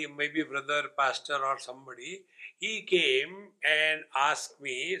 Somebody, maybe brother, pastor or somebody, he came and asked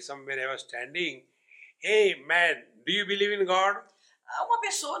me, somewhere I was standing, hey man, do you believe in God? Uma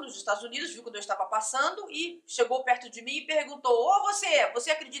pessoa nos Estados Unidos viu quando eu estava passando e chegou perto de mim e perguntou,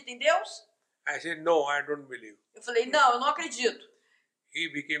 você acredita em Deus? I said, no, I don't believe. Eu falei, não, eu não acredito. He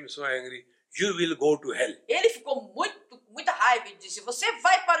became so angry. You will go to hell. Ele ficou com muita raiva e disse: você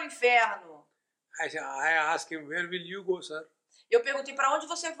vai para o inferno. I asked him, where will you go, sir? Eu perguntei: para onde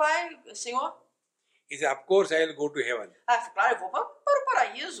você vai, senhor? He said, of course I will go to heaven. Claro, eu vou para o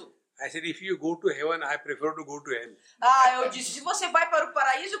paraíso. I said, if you go to heaven, I prefer to go to hell. Eu disse: se você vai para o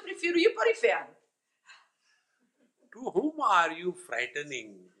paraíso, eu prefiro ir para o inferno. To whom are you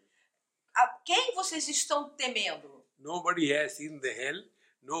frightening? A quem vocês estão temendo? Nobody has seen the hell.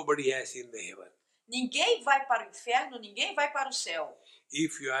 Nobody has seen the heaven. Ninguém vai para o inferno, ninguém vai para o céu.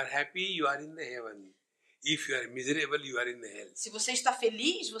 If you are happy, you are in the heaven. If you are miserable, you are in the hell. Se você está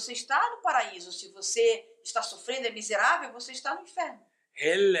feliz, você está no paraíso. Se você está sofrendo, é miserável, você está no inferno.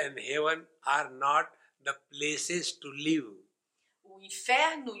 Hell and heaven are not the places to live. O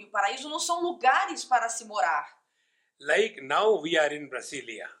inferno e o paraíso não são lugares para se morar. Like now we are in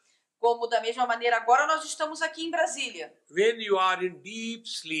Brasilia. Como da mesma maneira agora nós estamos aqui em Brasília. When you are in deep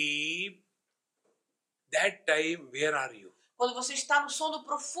sleep, that time where are you? Quando você está no sono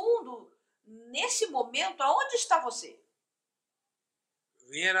profundo, nesse momento, aonde está você?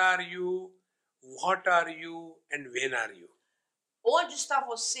 Where are you? What are you? And when are you? Onde está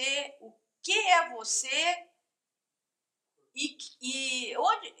você? O que é você? E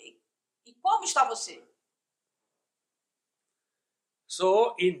como está você?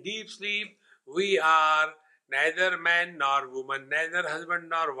 So, in deep sleep, we are neither man nor woman, neither husband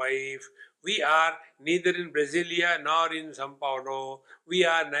nor wife. We are neither in Brasilia nor in São Paulo. We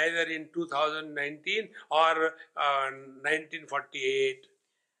are neither in 2019 or 1948.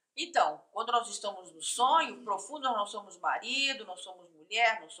 Então, quando nós estamos no sonho profundo, nós não somos marido, não somos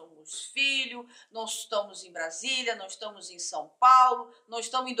mulher, não somos filho, não estamos em Brasília, não estamos em São Paulo, não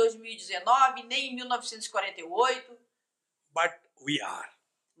estamos em 2019, nem em 1948. But we are.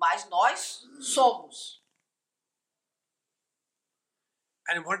 Mas nós somos.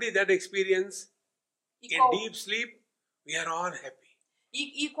 And what is that experience? E In qual, deep sleep, we are all happy.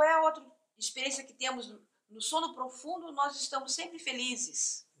 e qual é a outra experiência que temos? No sono profundo, nós estamos sempre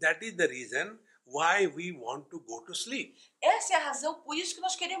felizes. That is the reason why we want to go to sleep. Essa é a razão, por isso que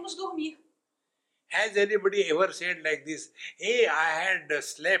nós queremos dormir. Has anybody ever said like this, hey, I had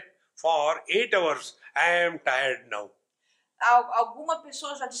slept for 8 hours, I am tired now. Alguma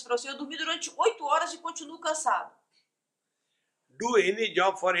pessoa já disse para você: eu dormi durante 8 horas e continuo cansado. Do any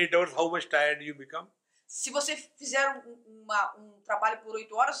job for 8 hours, how much tired you become? Se você fizer um trabalho por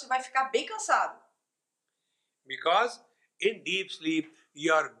 8 horas, você vai ficar bem cansado. Because in deep sleep,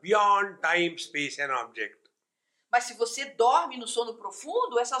 you are beyond time, space and object. Mas se você dorme no sono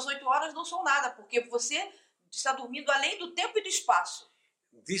profundo, essas 8 horas não são nada, porque você está dormindo além do tempo e do espaço.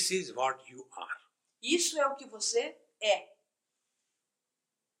 This is what you are. Isso é o que você é.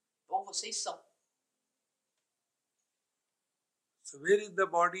 Ou vocês são. So where is the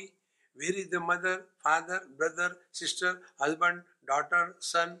body? Where is the mother, father, brother, sister, husband, daughter,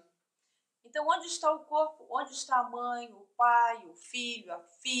 son? Então, onde está o corpo? Onde está a mãe, o pai, o filho, a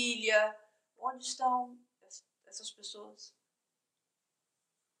filha? Onde estão essas pessoas?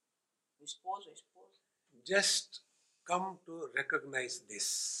 O esposo, a esposa? Just come to recognize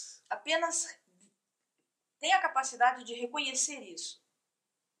this. Apenas tenha a capacidade de reconhecer isso.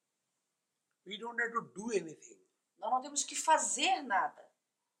 We don't have to do anything. Nós não temos que fazer nada.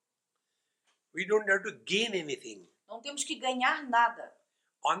 We don't have to gain anything. Não temos que ganhar nada.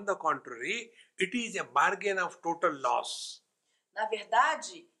 On the contrary, it is a bargain of total loss. Na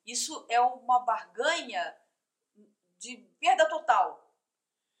verdade, isso é uma barganha de perda total.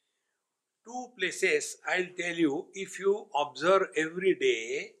 Two places, I'll tell you, if you observe every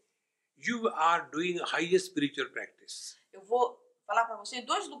day, you are doing highest spiritual practice. Eu vou falar para vocês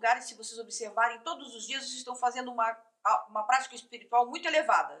 2 lugares, se vocês observarem, todos os dias vocês estão fazendo uma prática espiritual muito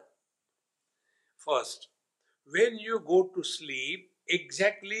elevada. First, when you go to sleep,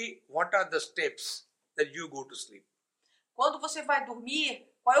 exactly what are the steps that you go to sleep? Quando você vai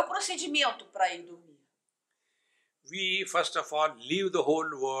dormir, qual é o procedimento para ir dormir? We first of all leave the whole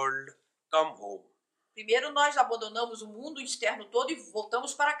world, come home. Primeiro nós abandonamos o mundo externo todo e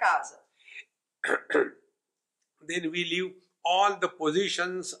voltamos para casa. Then we leave all the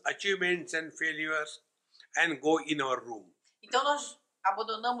positions, achievements and failures and go in our room. Então nós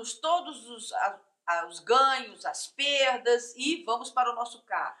abandonamos todos os ganhos, as perdas e vamos para o nosso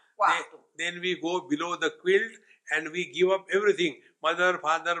quarto. Then we go below the quilt and we give up everything. Mother,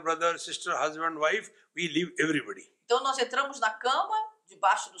 father, brother, sister, husband, wife, we leave everybody. Então nós entramos na cama,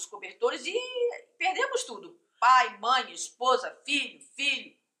 debaixo dos cobertores e perdemos tudo. Pai, mãe, esposa,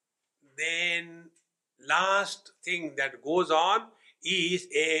 filho. Then last thing that goes on is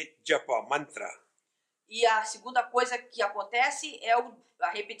a japa, mantra. E a segunda coisa que acontece é a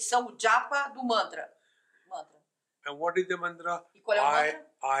repetição, o japa do mantra. And what is the mantra? E qual é o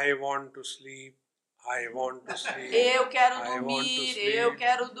mantra? I want to sleep. I want to sleep. Eu quero I want to dormir, sleep. eu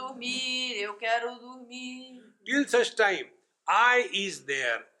quero dormir, eu quero dormir. Till such time, I is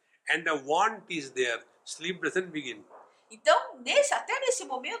there and the want is there, sleep doesn't begin. Então, até nesse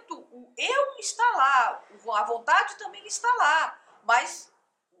momento, o eu está lá, a vontade também está lá, mas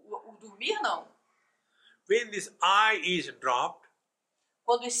o dormir não. When this I is dropped,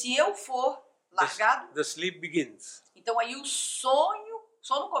 quando esse eu for largado, the sleep begins. Então aí o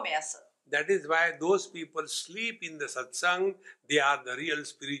sono começa. That is why those people sleep in the satsang, they are the real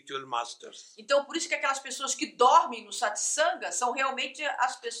spiritual masters. Então por isso que aquelas pessoas que dormem no satsanga são realmente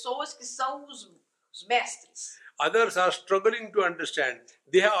as pessoas que são os mestres. Others are struggling to understand.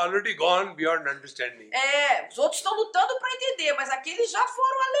 They have already gone beyond understanding. Os outros estão lutando para entender, mas aqueles já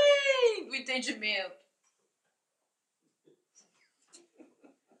foram além do entendimento.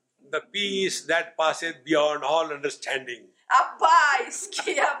 The peace that passeth beyond all understanding. A paz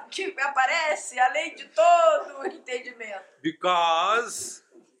que aparece além de todo o entendimento. Because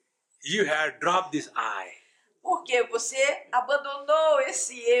you have dropped this I. Porque você abandonou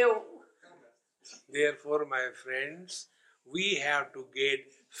esse eu. Therefore, my friends, we have to get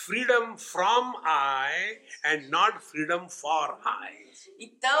freedom from I and not freedom for I.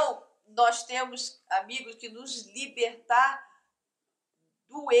 Então, nós temos, amigos, que nos libertar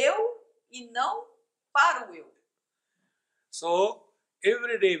do eu e não para o eu. So,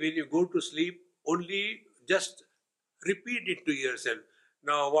 every day when you go to sleep, only just repeat it to yourself.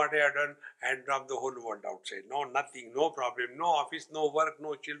 Now, what I have done, I dropped the whole world outside. No, nothing, no problem, no office, no work,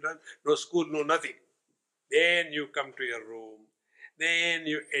 no children, no school, no nothing. Then you come to your room. Then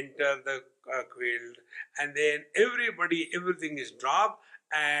you enter the quilt. And then everything is dropped.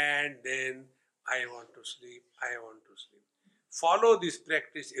 And then, I want to sleep, I want to sleep. Follow this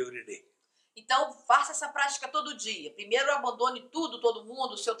practice every day. Então, faça essa prática todo dia. Primeiro, abandone tudo, todo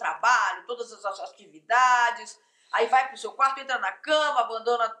mundo, o seu trabalho, todas as suas atividades. Aí vai para o seu quarto, entra na cama,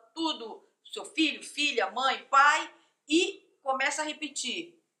 abandona tudo, seu filho, filha, mãe, pai, e começa a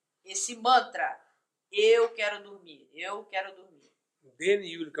repetir esse mantra. Eu quero dormir, eu quero dormir. Then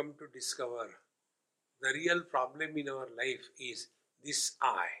you will come to discover the real problem in our life is this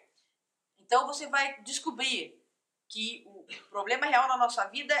I. Então você vai descobrir que o problema real na nossa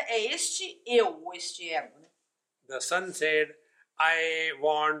vida é este eu, ou este ego. Né? The son said, I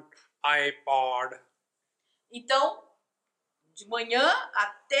want iPod. Então, de manhã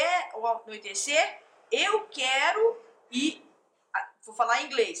até o anoitecer, eu quero vou falar em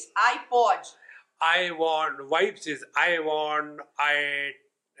inglês, iPod. I want, wife says, I want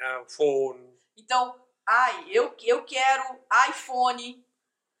iPhone. Então, eu quero iPhone.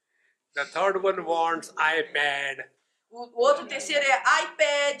 The third one wants iPad. O outro terceiro é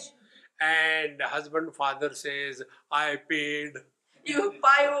iPad. And the husband, father says, I paid. E o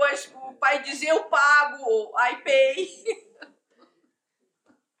pai diz, eu pago, ou I pay.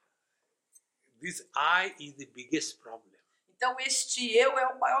 This I is the biggest problem. Então, este eu é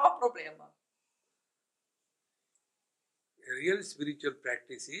o maior problema. A real spiritual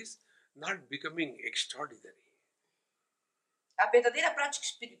practice is not becoming extraordinary. A verdadeira prática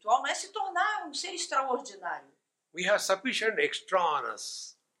espiritual não é se tornar um ser extraordinário. We have sufficient extra on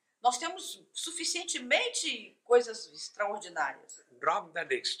us. Nós temos suficientemente coisas extraordinárias. Drop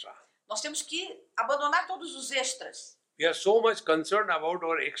that extra. Nós temos que abandonar todos os extras. We are so much concerned about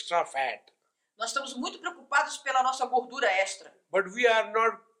our extra fat. Nós estamos muito preocupados pela nossa gordura extra. But we are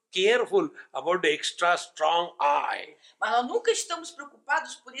not careful about the extra strong I. Mas nós nunca estamos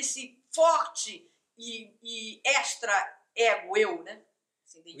preocupados por esse forte e extra ego, eu, né?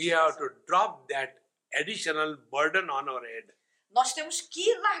 We have to drop that additional burden on our head. Nós temos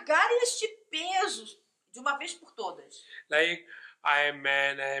que largar este peso de uma vez por todas. Like, I am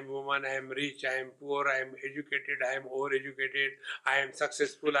man, I am woman, I am rich, I am poor, I am educated, I am overeducated, I am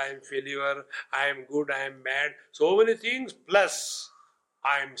successful, I am failure, I am good, I am bad. So many things, plus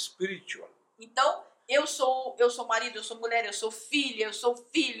I am spiritual. Então, eu sou marido, eu sou mulher, eu sou filha, eu sou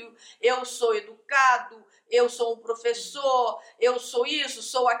filho, eu sou educado, eu sou um professor, eu sou isso,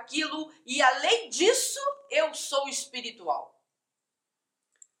 sou aquilo, e além disso, eu sou espiritual.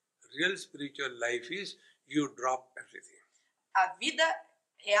 Real spiritual life is you drop everything. A vida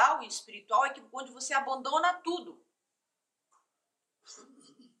real e espiritual é onde você abandona tudo.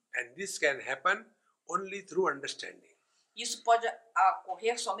 And this can happen only through understanding. Isso pode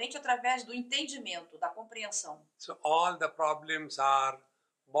ocorrer somente através do entendimento, da compreensão. So all the problems are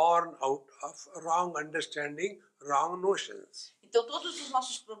born out of wrong understanding, wrong notions. Então todos os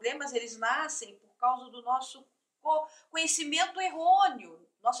nossos problemas eles nascem por causa do nosso conhecimento errôneo,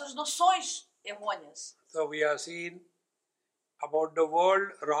 nossas noções errôneas. So we have seen about the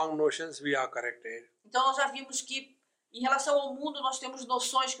world, wrong notions we are corrected. Então nós já vimos que em relação ao mundo nós temos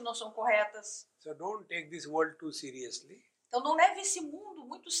noções que não são corretas. So don't take this world too seriously. Então não leve esse mundo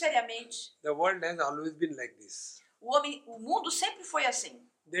muito seriamente. The world has always been like this. O mundo sempre foi assim.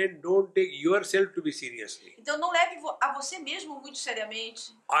 Then don't take yourself to be seriously. Então não leve a você mesmo muito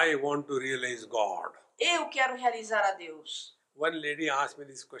seriamente. I want to realize God. Eu quero realizar a Deus. One lady asked me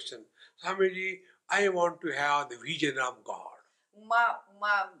this question. Swamiji, I want to have the vision of God.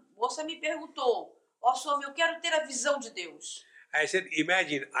 Uma moça me perguntou, Swami, eu quero ter a visão de Deus. I said,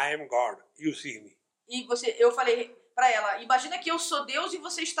 imagine I am God, you see me. E eu falei para ela, imagina que eu sou Deus e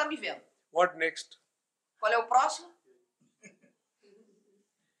você está me vendo. What next? Qual é o próximo?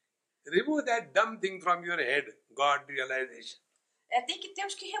 Remove that dumb thing from your head, God realization.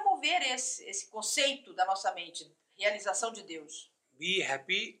 Temos que remover esse conceito da nossa mente, realização de Deus. Be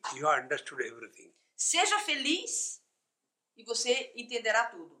happy, you have understood everything. Seja feliz e você entenderá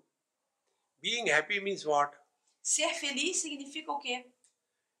tudo. Being happy means what? Ser feliz significa o quê?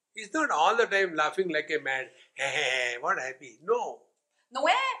 It's not all the time laughing like a mad. What happy? No. Não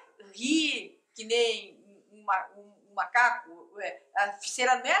é rir que nem um macaco, não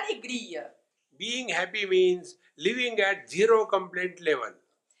é alegria. Being happy means living at zero complaint level.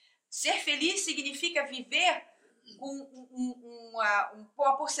 Ser feliz significa viver com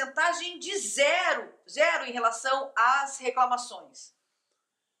uma porcentagem de zero em relação às reclamações.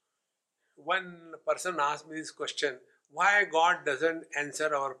 One person asked me this question, why God doesn't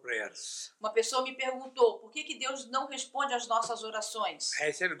answer our prayers? Uma pessoa me perguntou, por que Deus não responde às nossas orações?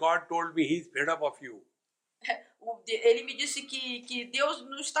 I said, God told me he's fed up of you. Ele me disse que Deus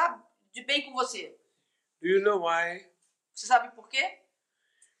não está de bem com você. Do you know why? Você sabe por quê?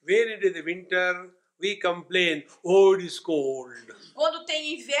 When it is winter, we complain, oh, it is cold. Quando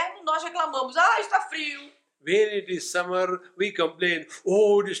tem inverno, nós reclamamos, está frio. When it is summer, we complain,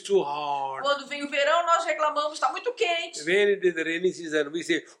 oh, it is too hot. Quando vem o verão, nós reclamamos, está muito quente. When it is the rainy season, we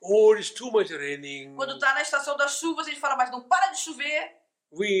say, oh, it is too much raining. Quando está na estação das chuvas, a gente fala, mas não para de chover.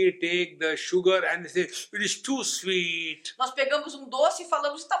 We take the sugar and say, it is too sweet. Nós pegamos um doce e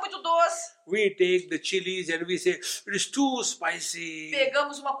falamos, está muito doce. We take the chilies and we say, it is too spicy.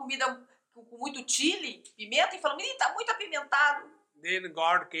 Pegamos uma comida com muito chili, pimenta, e falamos, está muito apimentado. Then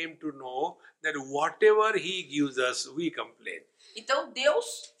God came to know that whatever He gives us, we complain. Então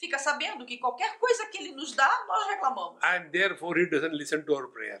Deus fica sabendo que qualquer coisa que Ele nos dá, nós reclamamos. And therefore He doesn't listen to our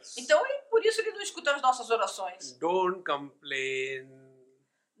prayers. Então por isso Ele não escuta as nossas orações. Don't complain.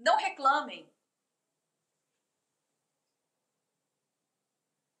 Não reclamem.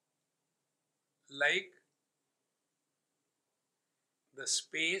 Like the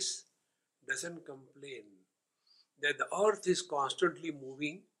space doesn't complain that the earth is constantly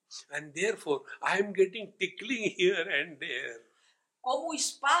moving and therefore I am getting tickling here and there. Como o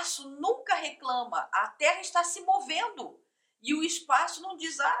espaço nunca reclama, a Terra está se movendo e o espaço não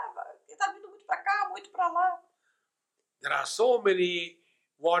diz, está vindo muito para cá, muito para lá. There are so many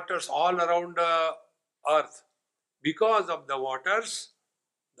waters all around the earth. Because of the waters,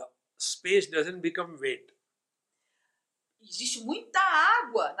 the space doesn't become wet. Existe muita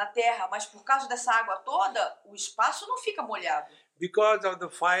água na Terra, mas por causa dessa água toda, o espaço não fica molhado. Because of the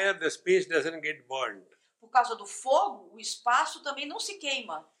fire, the space doesn't get burned. Por causa do fogo, o espaço também não se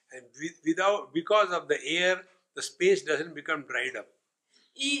queima. And because of the air, the space doesn't become dried up.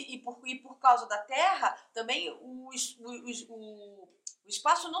 E por causa da Terra, também o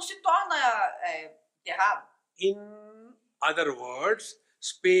espaço não se torna enterrado. In other words,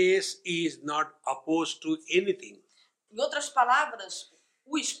 space is not opposed to anything. Em outras palavras,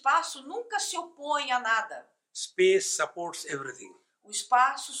 o espaço nunca se opõe a nada. Space supports everything. O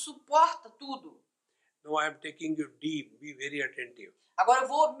espaço suporta tudo. Now I am taking you deep. Be very attentive. Agora eu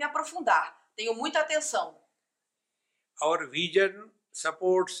vou me aprofundar. Tenham muita atenção. Our vision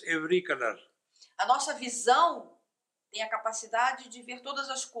supports every color. A nossa visão tem a capacidade de ver todas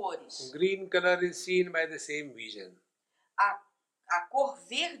as cores. Green color is seen by the same vision. A cor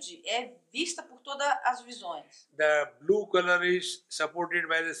verde é vista por todas as visões. The blue color is supported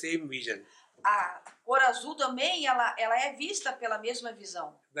by the same vision. A cor azul também ela é vista pela mesma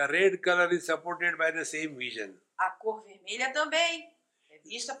visão. The red color is supported by the same vision. A cor vermelha também é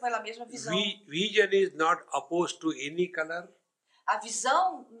vista pela mesma visão. Vision is not opposed to any color. A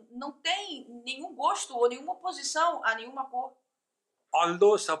visão não tem nenhum gosto ou nenhuma oposição a nenhuma cor.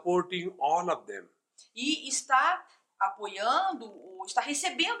 Although supporting all of them. E está apoiando ou está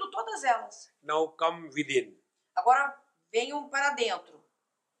recebendo todas elas. Now come within. Agora venham para dentro.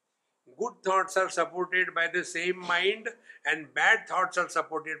 Good thoughts are supported by the same mind and bad thoughts are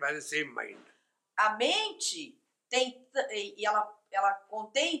supported by the same mind. A mente tem, e ela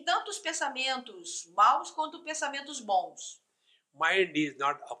contém tantos pensamentos maus quanto pensamentos bons. Mind is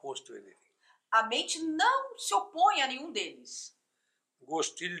not opposed to anything. A mente não se opõe a nenhum deles. Go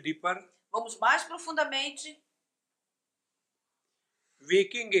still deeper. Vamos mais profundamente.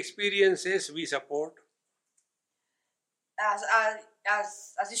 Waking experiences we support.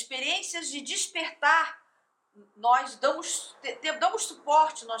 As experiências de despertar, nós damos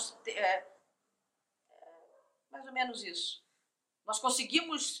suporte, mais ou menos isso. Nós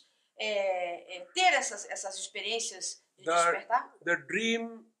conseguimos ter essas experiências de despertar. The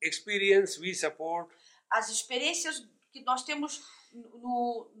dream experience we support. As experiências que nós temos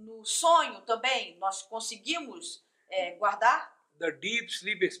no sonho também, nós conseguimos guardar. The deep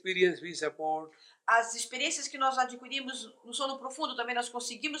sleep experience we support. As experiências que nós adquirimos no sono profundo também nós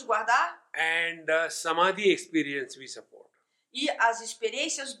conseguimos guardar. And the samadhi experience we support. E as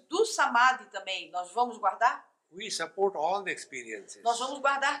experiências do samadhi também nós vamos guardar. We support all the experiences. Nós vamos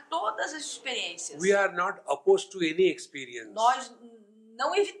guardar todas as experiências. We are not opposed to any experience. Nós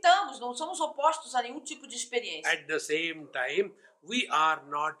não evitamos, não somos opostos a nenhum tipo de experiência. At the same time, we are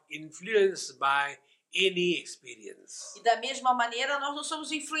not influenced by any experience. E da mesma maneira, nós não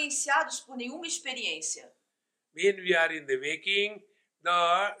somos influenciados por nenhuma experiência. When we are in the waking,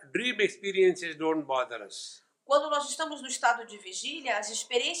 the dream experiences don't bother us. Quando nós estamos no estado de vigília, as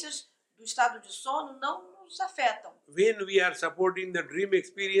experiências do estado de sono não nos afetam. When we are supporting the dream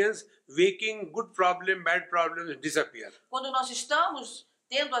experience, waking, good problem, bad problems disappear. Quando nós estamos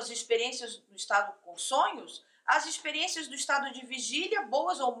tendo as experiências do estado com sonhos, as experiências do estado de vigília,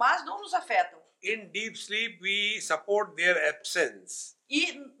 boas ou más, não nos afetam. In deep sleep, we support their absence.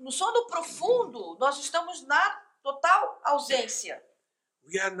 E no sono profundo, nós estamos na total ausência.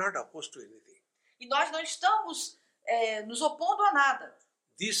 We are not opposed to anything. E nós não estamos nos opondo a nada.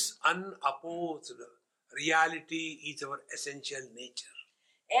 This unopposed reality is our essential nature.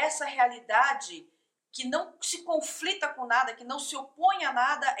 Essa realidade que não se conflita com nada, que não se opõe a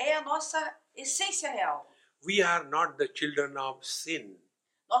nada, é a nossa essência real. We are not the children of sin.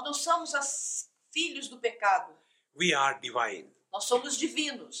 Nós não somos filhos do pecado. We are divine. Nós somos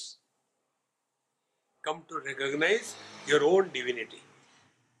divinos. Come to recognize your own divinity.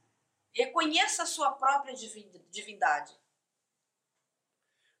 Reconheça a sua própria divindade.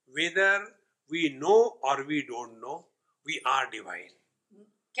 Whether we know or we don't know, we are divine.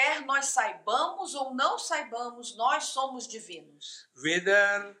 Quer nós saibamos ou não saibamos, nós somos divinos.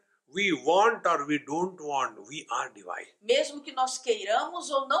 Whether we want or we don't want, we are divine. Mesmo que nós queiramos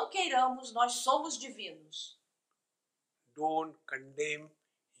ou não queiramos, nós somos divinos. Don't condemn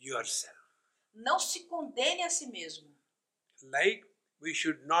yourself. Não se condene a si mesmo. Like we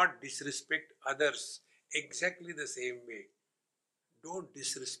should not disrespect others exactly the same way. Don't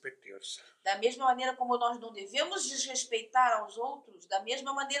disrespect yourself. Da mesma maneira como nós não devemos desrespeitar aos outros, da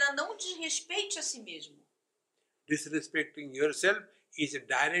mesma maneira não desrespeite a si mesmo. Disrespecting yourself is a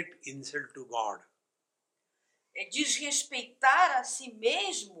direct insult to God. Desrespeitar a si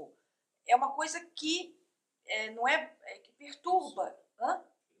mesmo é uma coisa que que perturba.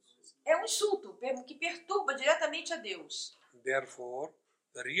 É um insulto que perturba diretamente a Deus. Therefore,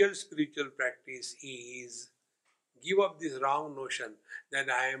 the real spiritual practice is give up this wrong notion that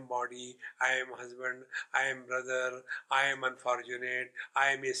I am body, I am husband, I am brother, I am unfortunate,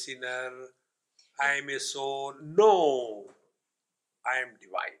 I am a sinner, I am a soul. No, I am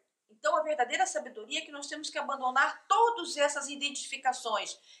divine. Então, a verdadeira sabedoria é que nós temos que abandonar todas essas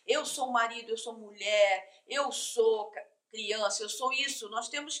identificações. Eu sou marido, eu sou mulher, eu sou criança, eu sou isso. Nós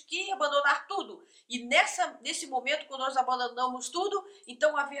temos que abandonar tudo. E nesse momento, quando nós abandonamos tudo,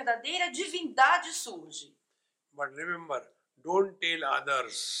 então a verdadeira divindade surge. But remember, don't tell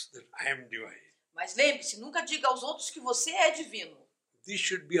others that I am divine. Mas lembre-se, nunca diga aos outros que você é divino. This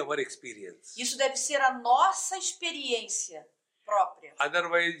should be our experience. Isso deve ser a nossa experiência própria.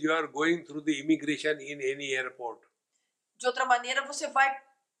 Otherwise, you are going through the immigration in any airport. De outra maneira, você vai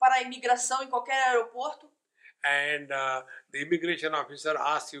para a imigração em qualquer aeroporto. And the immigration officer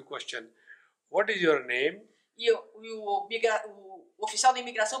asks you a question. What is your name? E o oficial da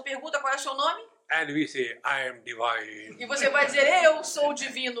imigração pergunta qual é o seu nome. And we say, I am divine. E você vai dizer, eu sou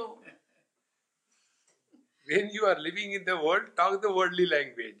divino. When you are living in the world, talk the worldly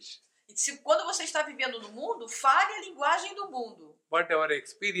language. E quando você está vivendo no mundo, fale a linguagem do mundo. But our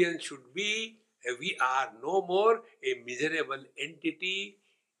experience should be, we are no more a miserable entity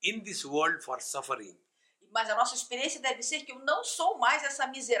in this world for suffering. Mas a nossa experiência deve ser que eu não sou mais essa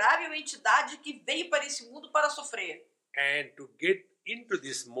miserável entidade que veio para esse mundo para sofrer. And to get into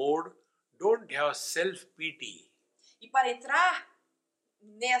this mode, don't have self-pity. E para entrar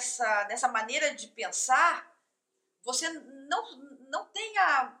nessa maneira de pensar, você não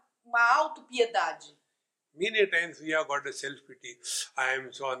tenha uma autopiedade. Many times we have got a self-pity. I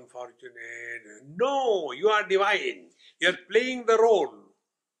am so unfortunate. No, you are divine. You are playing the role.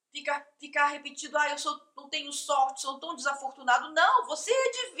 Ficar repetido, eu não tenho sorte, sou tão desafortunado. Não, você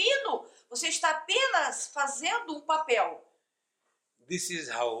é divino. Você está apenas fazendo um papel. This is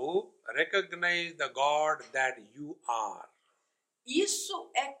how recognize the God that you are. Isso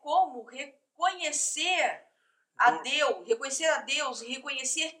é como reconhecer a Deus e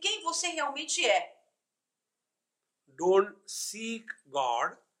reconhecer quem você realmente é. Don't seek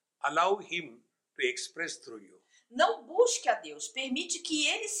God, allow Him to express through you. Não busque a Deus, permite que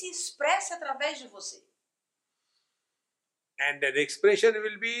Ele se expresse através de você. And that expression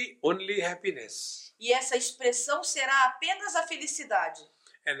will be only happiness. E essa expressão será apenas a felicidade.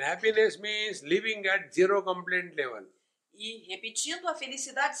 And happiness means living at zero complaint level. E repetindo, a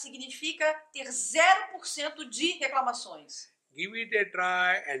felicidade significa ter 0% de reclamações. Give it a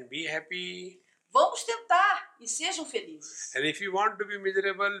try and be happy. Vamos tentar e sejam felizes. And if you want to be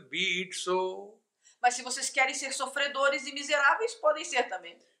miserable, be it so. Mas se vocês querem ser sofredores e miseráveis, podem ser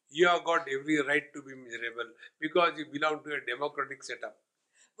também. You have got every right to be miserable because you belong to a democratic setup.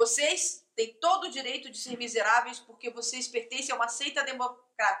 Vocês têm todo o direito de ser miseráveis porque vocês pertencem a uma seita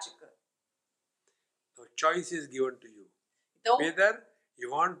democrática. So choice is given to you. Então, Whether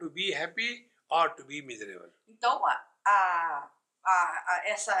you want to be happy or to be miserable. então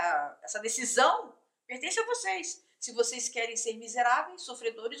essa decisão pertence a vocês. Se vocês querem ser miseráveis,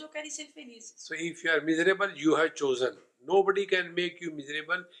 sofredores ou querem ser felizes. So if you are miserable, you have chosen. Nobody can make you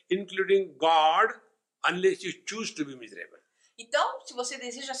miserable, including God, unless you choose to be miserable. Então, se você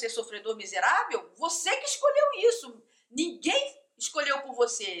deseja ser sofredor miserável, você que escolheu isso. Ninguém escolheu por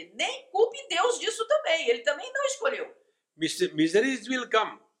você. Nem culpe Deus disso também. Ele também não escolheu. Miseries will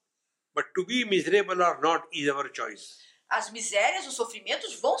come, but to be miserable or not is our choice. As misérias, os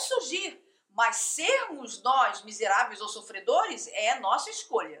sofrimentos vão surgir. Mas sermos nós miseráveis ou sofredores é nossa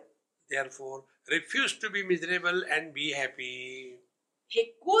escolha. Therefore, refuse to be miserable and be happy.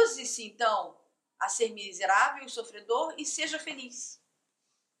 Recuse-se, então, a ser miserável e sofredor e seja feliz.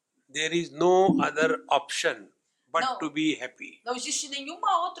 There is no other option but Não. to be happy. Não existe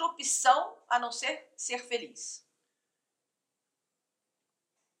nenhuma outra opção a não ser feliz.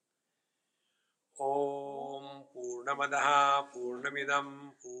 Om Purnamadaha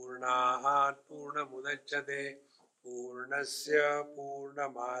Purnamidam Purnahat Purnamudachyate Purnasya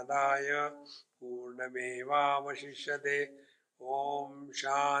Purnamadaya Purnamevavashishyate Om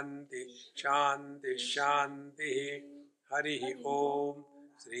Shanti Shanti Shanti Harihi Om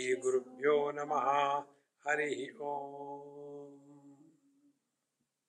Sri Gurubhyo Namaha Harihi Om.